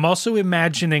 and I'm also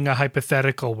imagining a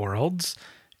hypothetical world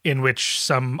in which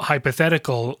some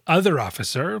hypothetical other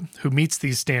officer who meets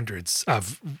these standards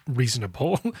of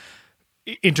reasonable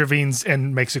intervenes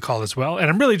and makes a call as well. And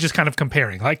I'm really just kind of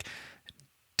comparing, like,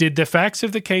 did the facts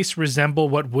of the case resemble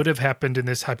what would have happened in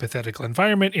this hypothetical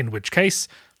environment, in which case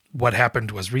what happened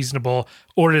was reasonable,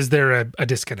 or is there a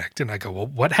disconnect? And I go, well,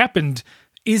 what happened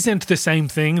isn't the same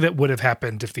thing that would have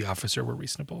happened if the officer were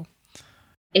reasonable.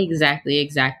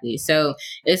 Exactly. So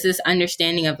it's this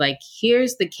understanding of like,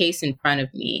 here's the case in front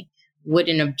of me. Would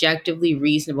an objectively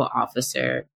reasonable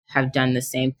officer have done the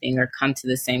same thing or come to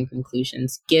the same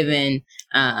conclusions given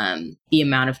the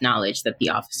amount of knowledge that the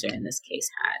officer in this case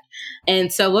had?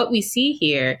 And so what we see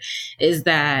here is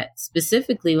that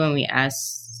specifically when we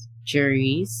ask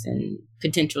juries and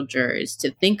potential jurors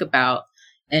to think about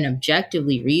an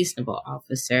objectively reasonable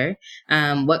officer,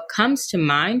 what comes to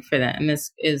mind for them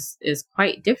is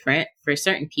quite different for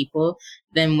certain people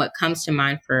than what comes to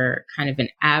mind for kind of an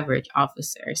average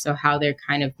officer. So how they're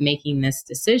kind of making this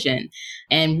decision.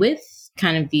 And with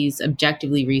kind of these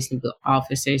objectively reasonable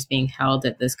officers being held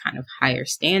at this kind of higher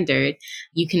standard,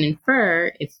 you can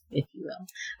infer, if you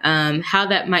will, how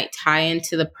that might tie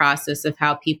into the process of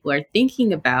how people are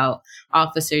thinking about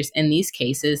officers in these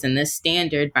cases and this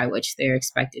standard by which they're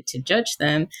expected to judge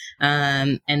them,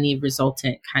 and the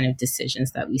resultant kind of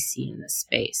decisions that we see in this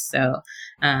space. So,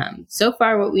 so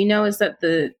far what we know is that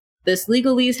this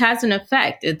legalese has an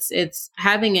effect. It's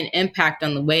having an impact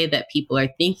on the way that people are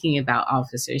thinking about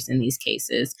officers in these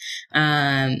cases.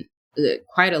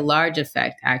 quite a large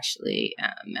effect, actually.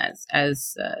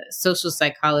 As social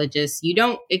psychologists, you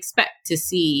don't expect to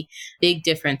see big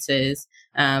differences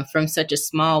from such a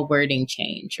small wording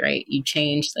change, right? You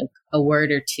change like a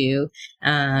word or two,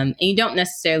 and you don't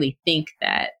necessarily think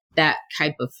that that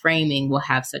type of framing will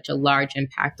have such a large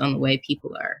impact on the way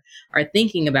people are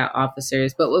thinking about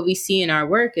officers. But what we see in our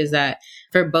work is that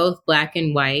for both Black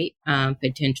and white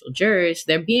potential jurors,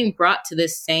 they're being brought to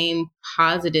this same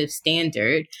positive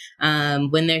standard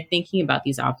when they're thinking about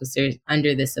these officers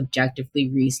under this objectively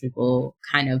reasonable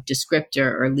kind of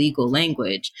descriptor or legal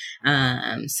language,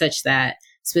 such that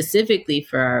specifically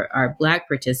for our Black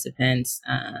participants,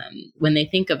 when they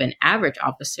think of an average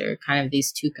officer, kind of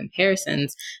these two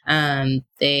comparisons,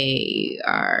 they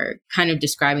are kind of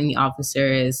describing the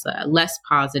officer as less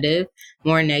positive,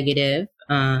 more negative,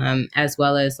 as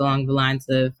well as along the lines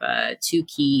of two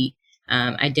key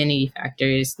identity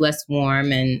factors, less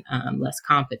warm and less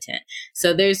competent.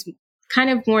 So there's kind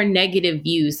of more negative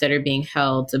views that are being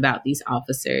held about these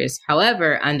officers.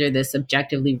 However, under this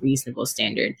objectively reasonable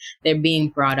standard, they're being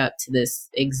brought up to this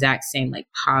exact same like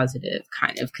positive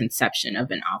kind of conception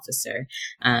of an officer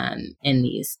in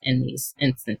these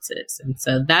instances. And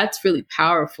so that's really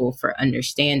powerful for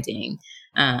understanding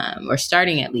or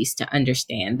starting at least to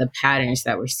understand the patterns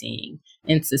that we're seeing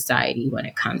in society when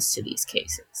it comes to these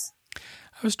cases.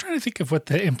 I was trying to think of what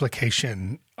the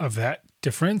implication of that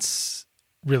difference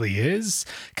really is,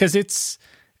 because it's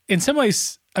in some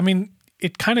ways, I mean,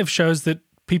 it kind of shows that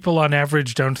people on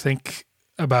average don't think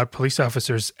about police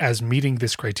officers as meeting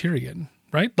this criterion,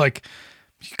 right? Like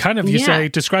you say,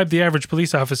 describe the average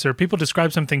police officer. People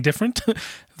describe something different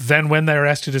than when they're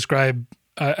asked to describe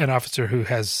an officer who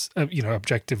has,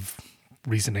 objective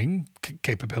reasoning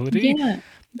capability. Yeah.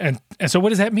 And so what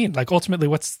does that mean? Like ultimately,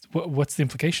 what's the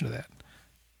implication of that?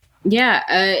 Yeah,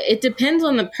 it depends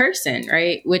on the person,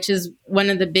 right? Which is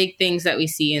one of the big things that we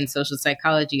see in social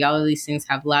psychology. All of these things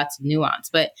have lots of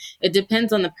nuance, but it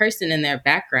depends on the person and their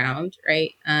background,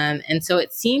 right? And so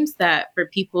it seems that for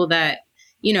people that,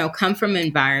 come from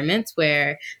environments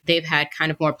where they've had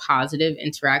kind of more positive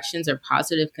interactions or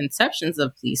positive conceptions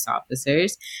of police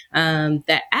officers,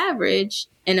 that average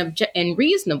and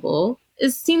reasonable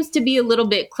seems to be a little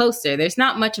bit closer. There's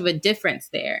not much of a difference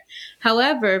there.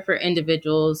 However, for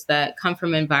individuals that come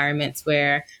from environments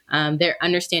where their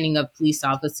understanding of police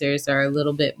officers are a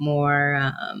little bit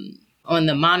more on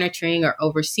the monitoring or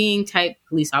overseeing type,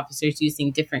 police officers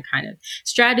using different kind of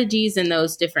strategies in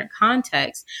those different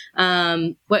contexts,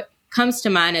 what comes to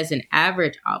mind as an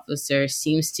average officer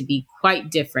seems to be quite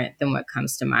different than what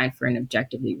comes to mind for an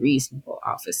objectively reasonable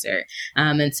officer.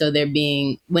 And so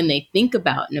when they think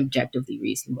about an objectively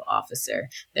reasonable officer,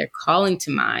 they're calling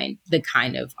to mind the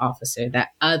kind of officer that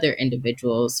other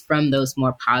individuals from those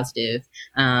more positive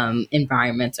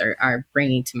environments are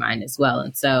bringing to mind as well.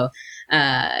 And so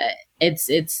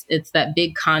it's that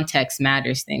big context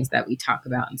matters things that we talk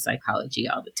about in psychology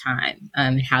all the time,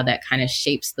 and how that kind of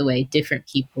shapes the way different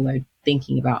people are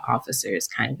thinking about officers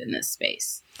kind of in this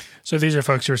space. So these are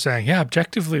folks who are saying, yeah,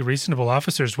 objectively reasonable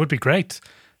officers would be great,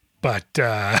 but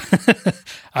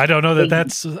I don't know that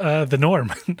that's the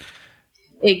norm.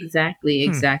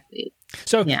 Exactly.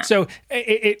 So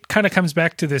it kind of comes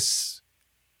back to this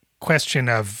question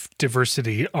of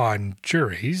diversity on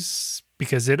juries,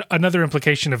 because another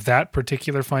implication of that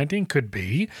particular finding could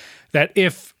be that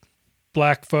if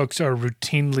Black folks are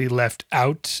routinely left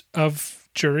out of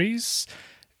juries,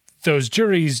 those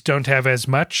juries don't have as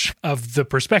much of the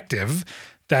perspective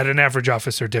that an average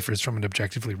officer differs from an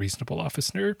objectively reasonable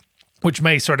officer, which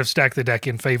may sort of stack the deck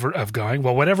in favor of going,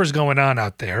 well, whatever's going on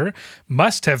out there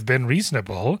must have been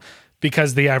reasonable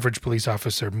because the average police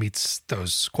officer meets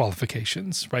those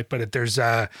qualifications, right? But there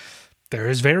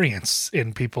is variance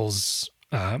in people's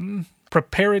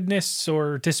preparedness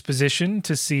or disposition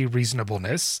to see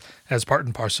reasonableness as part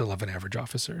and parcel of an average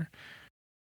officer.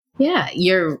 Yeah,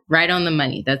 you're right on the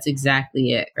money. That's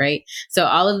exactly it, right? So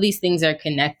all of these things are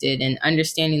connected, and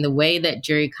understanding the way that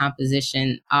jury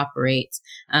composition operates,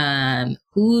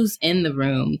 who's in the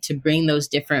room to bring those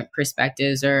different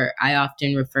perspectives, or I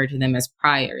often refer to them as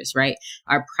priors, right?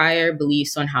 Our prior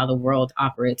beliefs on how the world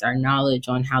operates, our knowledge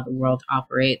on how the world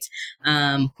operates,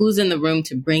 who's in the room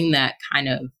to bring that kind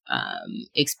of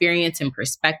experience and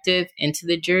perspective into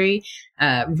the jury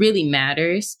really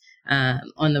matters.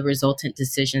 On the resultant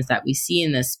decisions that we see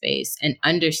in this space, and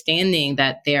understanding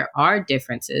that there are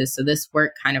differences. So this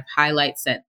work kind of highlights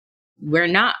that we're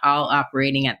not all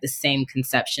operating at the same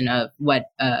conception of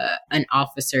what an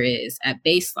officer is at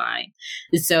baseline.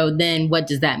 So then what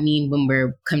does that mean when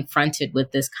we're confronted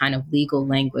with this kind of legal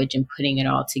language and putting it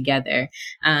all together?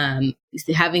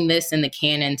 Having this in the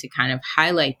canon to kind of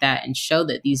highlight that and show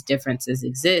that these differences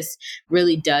exist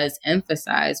really does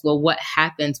emphasize, well, what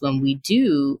happens when we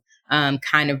do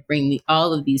kind of bring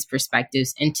all of these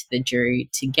perspectives into the jury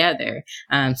together,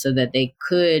 so that they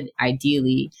could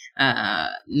ideally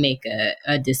make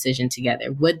a decision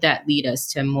together. Would that lead us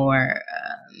to more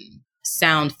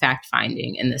sound fact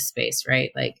finding in this space,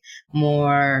 right? Like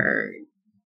more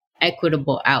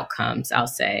equitable outcomes, I'll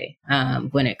say,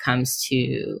 when it comes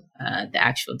to the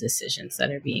actual decisions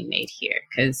that are being made here.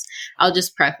 Because I'll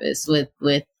just preface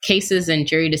with cases and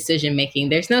jury decision making,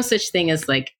 there's no such thing as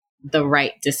like the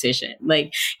right decision.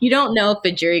 Like, you don't know if a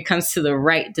jury comes to the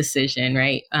right decision,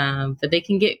 right? But they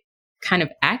can get kind of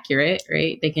accurate,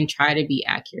 right? They can try to be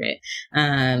accurate,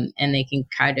 and they can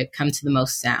try to come to the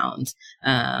most sound,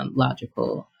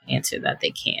 logical answer that they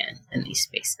can in these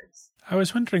spaces. I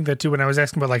was wondering that too when I was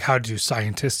asking about like how do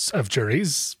scientists of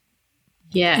juries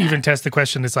Yeah. even test the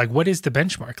question. It's like, what is the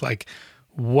benchmark? Like,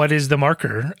 what is the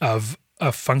marker of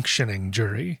a functioning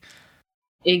jury?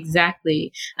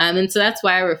 Exactly. And so that's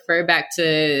why I refer back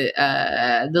to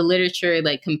the literature,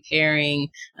 like comparing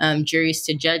juries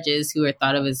to judges who are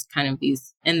thought of as kind of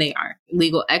these, and they are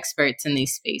legal experts in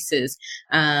these spaces,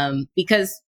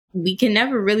 because we can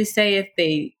never really say if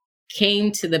they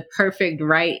came to the perfect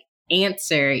right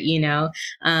answer.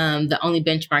 The only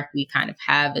benchmark we kind of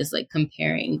have is like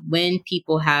comparing when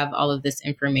people have all of this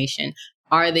information.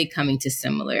 Are they coming to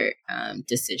similar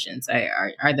decisions?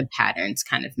 Are the patterns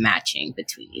kind of matching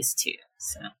between these two?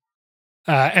 So,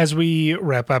 as we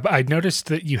wrap up, I noticed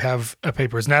that you have a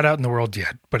paper. It's not out in the world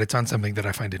yet, but it's on something that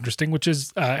I find interesting, which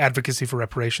is advocacy for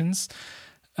reparations.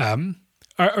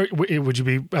 Would you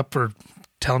be up for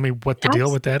telling me what the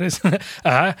deal with that is?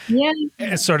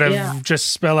 Sort of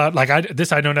just spell out, like,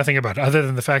 I know nothing about, other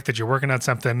than the fact that you're working on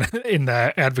something in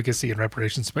the advocacy and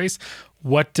reparation space.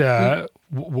 What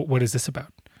is this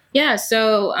about? Yeah.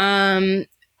 So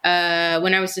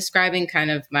when I was describing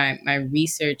kind of my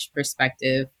research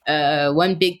perspective,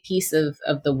 one big piece of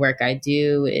the work I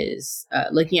do is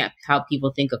looking at how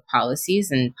people think of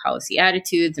policies and policy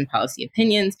attitudes and policy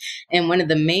opinions. And one of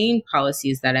the main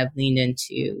policies that I've leaned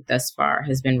into thus far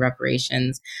has been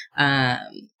reparations.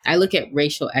 I look at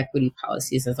racial equity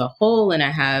policies as a whole, and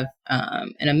I have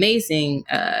an amazing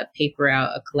paper out,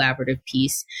 a collaborative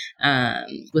piece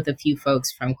with a few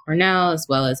folks from Cornell, as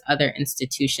well as other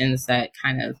institutions that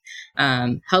kind of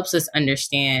helps us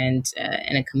understand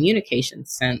in a communication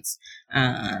sense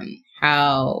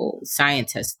how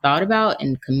science has thought about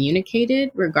and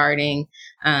communicated regarding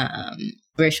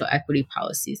racial equity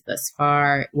policies thus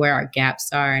far, where our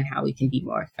gaps are and how we can be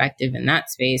more effective in that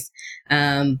space.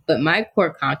 But my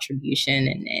core contribution,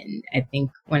 and I think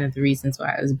one of the reasons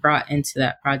why I was brought into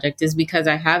that project, is because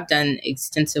I have done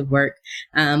extensive work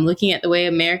looking at the way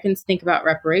Americans think about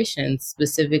reparations,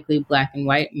 specifically Black and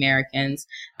white Americans,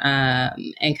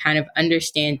 and kind of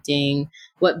understanding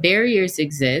what barriers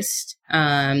exist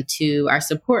to our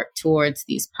support towards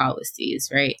these policies,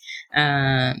 right?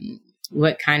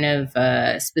 What kind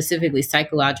of specifically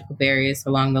psychological barriers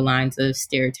along the lines of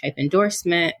stereotype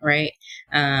endorsement, right?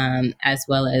 As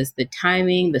well as the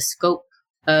timing, the scope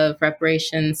of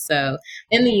reparations. So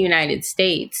in the United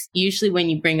States, usually when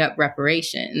you bring up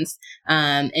reparations,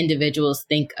 individuals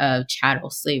think of chattel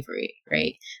slavery,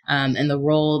 right? And the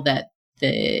role that the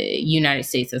United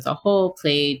States as a whole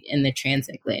played in the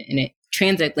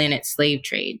transatlantic slave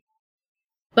trade.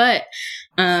 But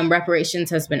reparations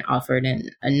has been offered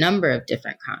in a number of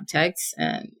different contexts.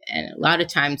 And a lot of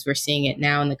times we're seeing it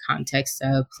now in the context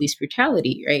of police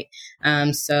brutality, right?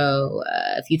 So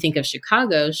if you think of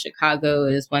Chicago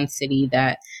is one city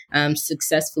that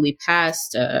successfully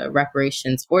passed a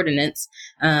reparations ordinance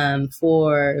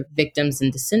for victims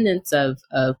and descendants of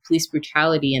police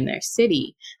brutality in their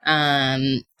city.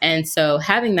 And so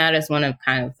having that as one of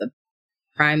kind of the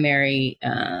primary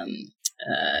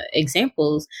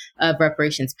examples of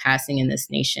reparations passing in this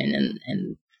nation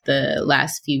in the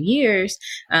last few years,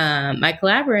 my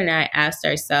collaborator and I asked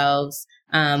ourselves,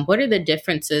 what are the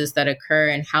differences that occur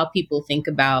in how people think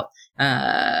about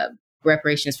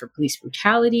reparations for police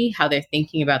brutality, how they're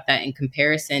thinking about that in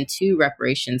comparison to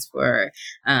reparations for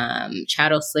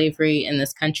chattel slavery in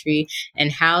this country,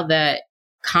 and how that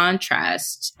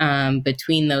contrast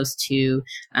between those two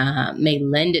may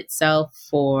lend itself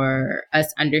for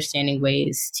us understanding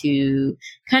ways to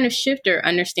kind of shift or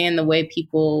understand the way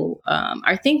people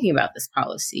are thinking about this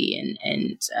policy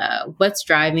and what's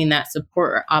driving that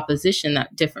support or opposition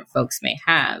that different folks may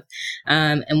have.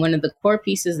 And one of the core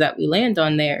pieces that we land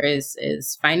on there is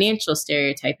financial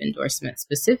stereotype endorsement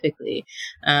specifically,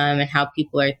 and how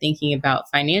people are thinking about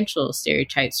financial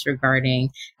stereotypes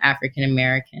regarding African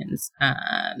Americans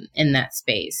in that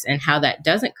space, and how that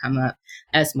doesn't come up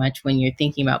as much when you're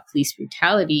thinking about police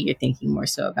brutality. You're thinking more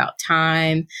so about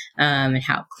time and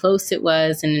how close it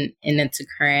was in its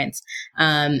occurrence.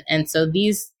 And so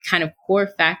these kind of core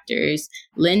factors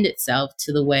lend itself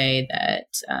to the way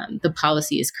that the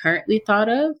policy is currently thought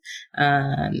of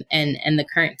and the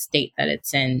current state that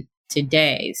it's in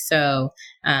today. So,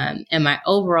 in my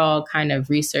overall kind of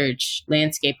research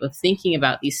landscape of thinking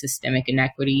about these systemic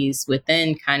inequities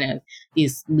within kind of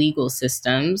these legal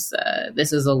systems,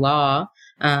 this is a law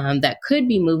that could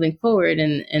be moving forward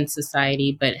in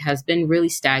society, but has been really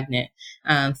stagnant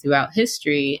throughout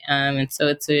history. And so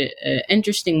it's an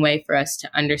interesting way for us to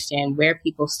understand where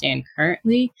people stand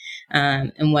currently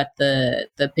and what the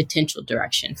potential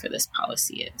direction for this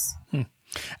policy is.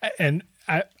 And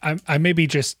I maybe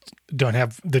just don't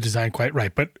have the design quite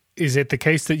right, but is it the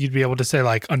case that you'd be able to say,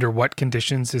 like, under what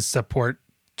conditions is support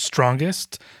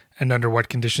strongest and under what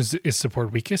conditions is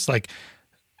support weakest? Like,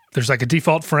 there's like a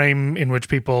default frame in which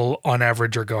people on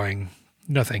average are going,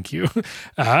 no, thank you,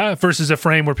 versus a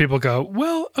frame where people go,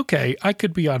 well, okay, I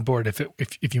could be on board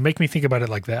if you make me think about it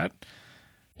like that.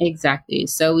 Exactly.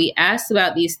 So we asked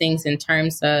about these things in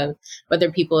terms of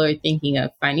whether people are thinking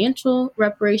of financial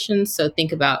reparations. So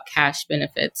think about cash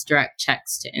benefits, direct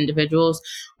checks to individuals,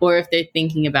 or if they're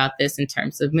thinking about this in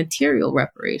terms of material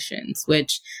reparations,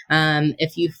 which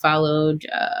if you followed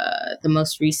the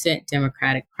most recent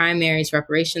Democratic primaries,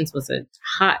 reparations was a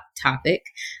hot topic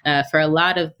for a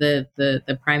lot of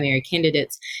the primary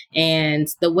candidates. And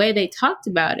the way they talked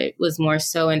about it was more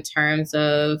so in terms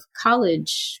of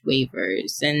college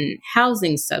waivers and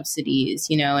housing subsidies,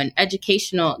 and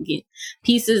educational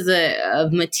pieces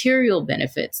of material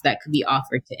benefits that could be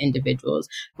offered to individuals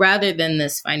rather than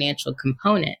this financial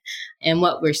component. And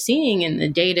what we're seeing in the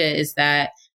data is that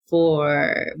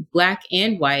for Black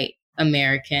and white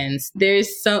Americans,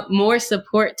 there's some more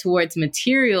support towards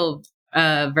material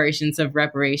versions of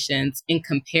reparations in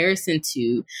comparison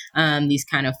to these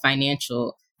kind of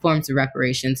financial forms of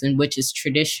reparations, and which is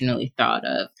traditionally thought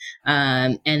of.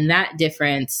 And that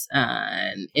difference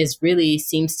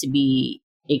seems to be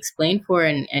explained for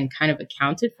and kind of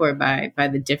accounted for by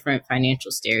the different financial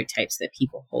stereotypes that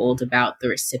people hold about the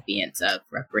recipients of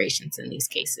reparations in these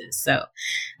cases. So,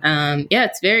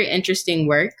 it's very interesting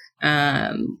work.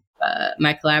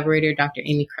 My collaborator, Dr.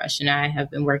 Amy Crush, and I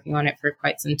have been working on it for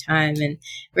quite some time, and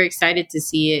we're excited to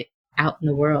see it out in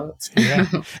the world. Yeah.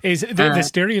 Is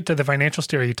the financial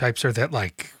stereotypes are that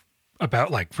like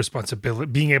about like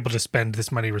responsibility, being able to spend this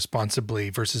money responsibly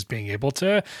versus being able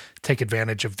to take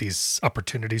advantage of these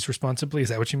opportunities responsibly? Is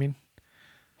that what you mean?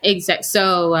 Exactly.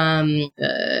 So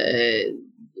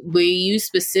we use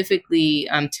specifically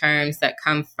terms that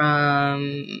come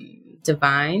from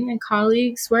Devine and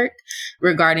colleagues' work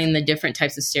regarding the different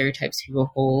types of stereotypes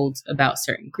people hold about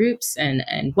certain groups.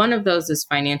 And one of those is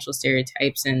financial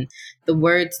stereotypes. And the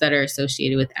words that are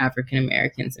associated with African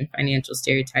Americans and financial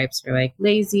stereotypes are like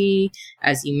lazy,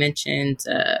 as you mentioned,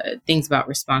 things about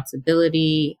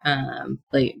responsibility,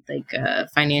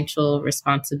 financial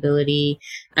responsibility.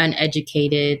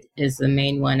 Uneducated is the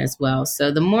main one as well.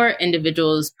 So the more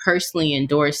individuals personally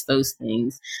endorse those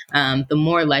things, the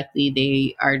more likely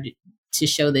they are to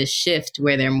show this shift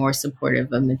where they're more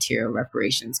supportive of material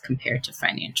reparations compared to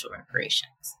financial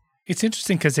reparations. It's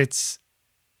interesting because it's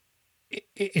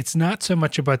not so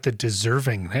much about the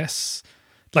deservingness.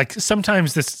 Like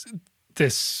sometimes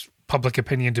this public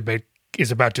opinion debate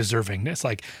is about deservingness.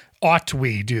 Like, ought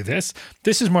we do this?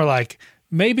 This is more like,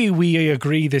 maybe we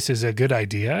agree this is a good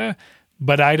idea,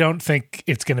 but I don't think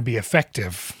it's going to be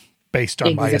effective based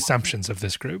on my assumptions of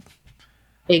this group.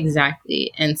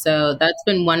 Exactly. And so that's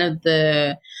been one of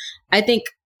the, I think,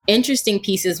 interesting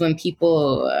pieces when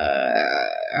people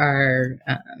are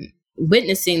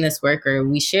witnessing this work or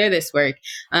we share this work.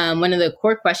 One of the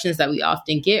core questions that we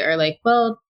often get are like,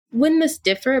 well, wouldn't this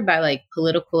differ by like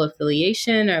political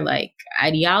affiliation or like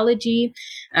ideology?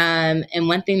 And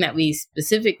one thing that we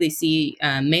specifically see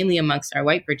mainly amongst our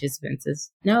white participants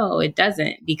is no, it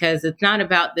doesn't, because it's not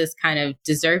about this kind of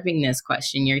deservingness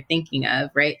question you're thinking of,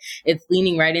 right? It's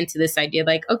leaning right into this idea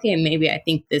like, okay, maybe I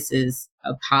think this is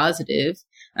a positive,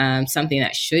 something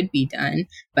that should be done,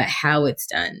 but how it's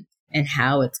done and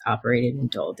how it's operated and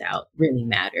doled out really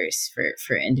matters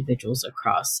for individuals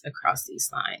across these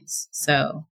lines.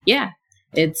 So yeah,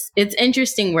 it's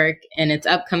interesting work and it's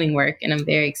upcoming work, and I'm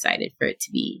very excited for it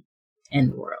to be in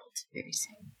the world very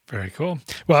soon. Very cool.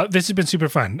 Well, this has been super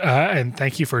fun. And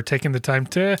thank you for taking the time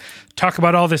to talk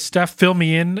about all this stuff. Fill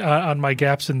me in on my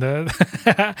gaps in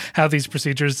the how these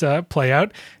procedures play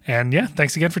out. And yeah,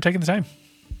 thanks again for taking the time.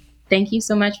 Thank you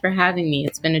so much for having me.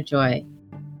 It's been a joy.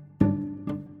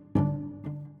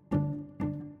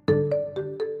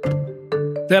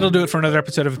 That'll do it for another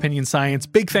episode of Opinion Science.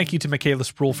 Big thank you to Mikaela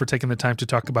Spruill for taking the time to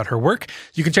talk about her work.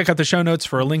 You can check out the show notes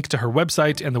for a link to her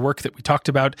website and the work that we talked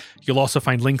about. You'll also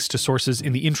find links to sources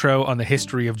in the intro on the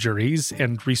history of juries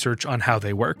and research on how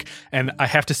they work. And I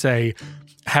have to say,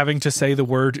 having to say the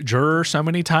word juror so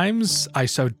many times, I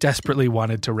so desperately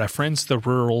wanted to reference the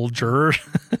rural juror.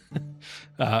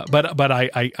 But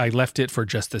I left it for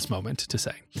just this moment to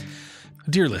say.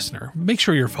 Dear listener, make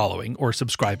sure you're following or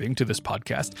subscribing to this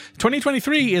podcast.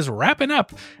 2023 is wrapping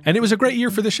up, and it was a great year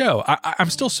for the show.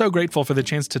 I'm still so grateful for the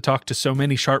chance to talk to so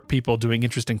many sharp people doing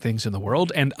interesting things in the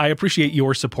world, and I appreciate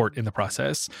your support in the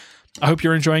process. I hope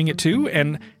you're enjoying it too,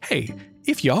 and hey,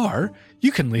 if you are,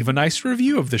 you can leave a nice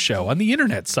review of the show on the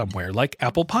internet somewhere like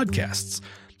Apple Podcasts.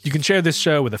 You can share this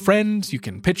show with a friend. You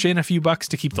can pitch in a few bucks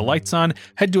to keep the lights on.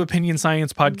 Head to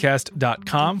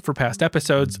opinionsciencepodcast.com for past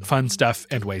episodes, fun stuff,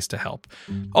 and ways to help.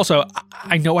 Also,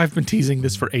 I know I've been teasing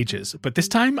this for ages, but this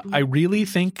time I really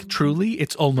think truly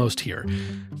it's almost here.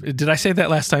 Did I say that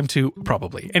last time too?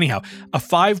 Probably. Anyhow, a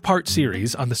 5-part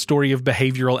series on the story of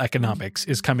behavioral economics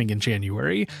is coming in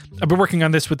January. I've been working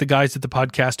on this with the guys at the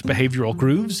podcast Behavioral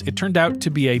Grooves. It turned out to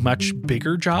be a much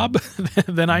bigger job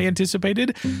than I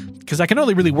anticipated, because I can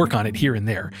only really work on it here and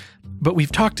there. But we've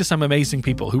talked to some amazing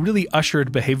people who really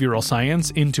ushered behavioral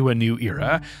science into a new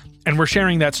era, and we're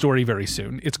sharing that story very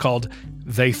soon. It's called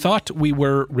They Thought We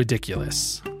Were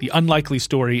Ridiculous, the unlikely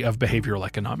story of behavioral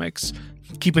economics.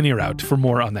 Keep an ear out for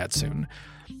more on that soon.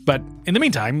 But in the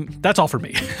meantime, that's all for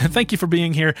me. Thank you for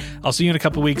being here. I'll see you in a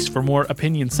couple weeks for more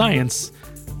Opinion Science.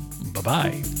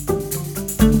 Bye-bye.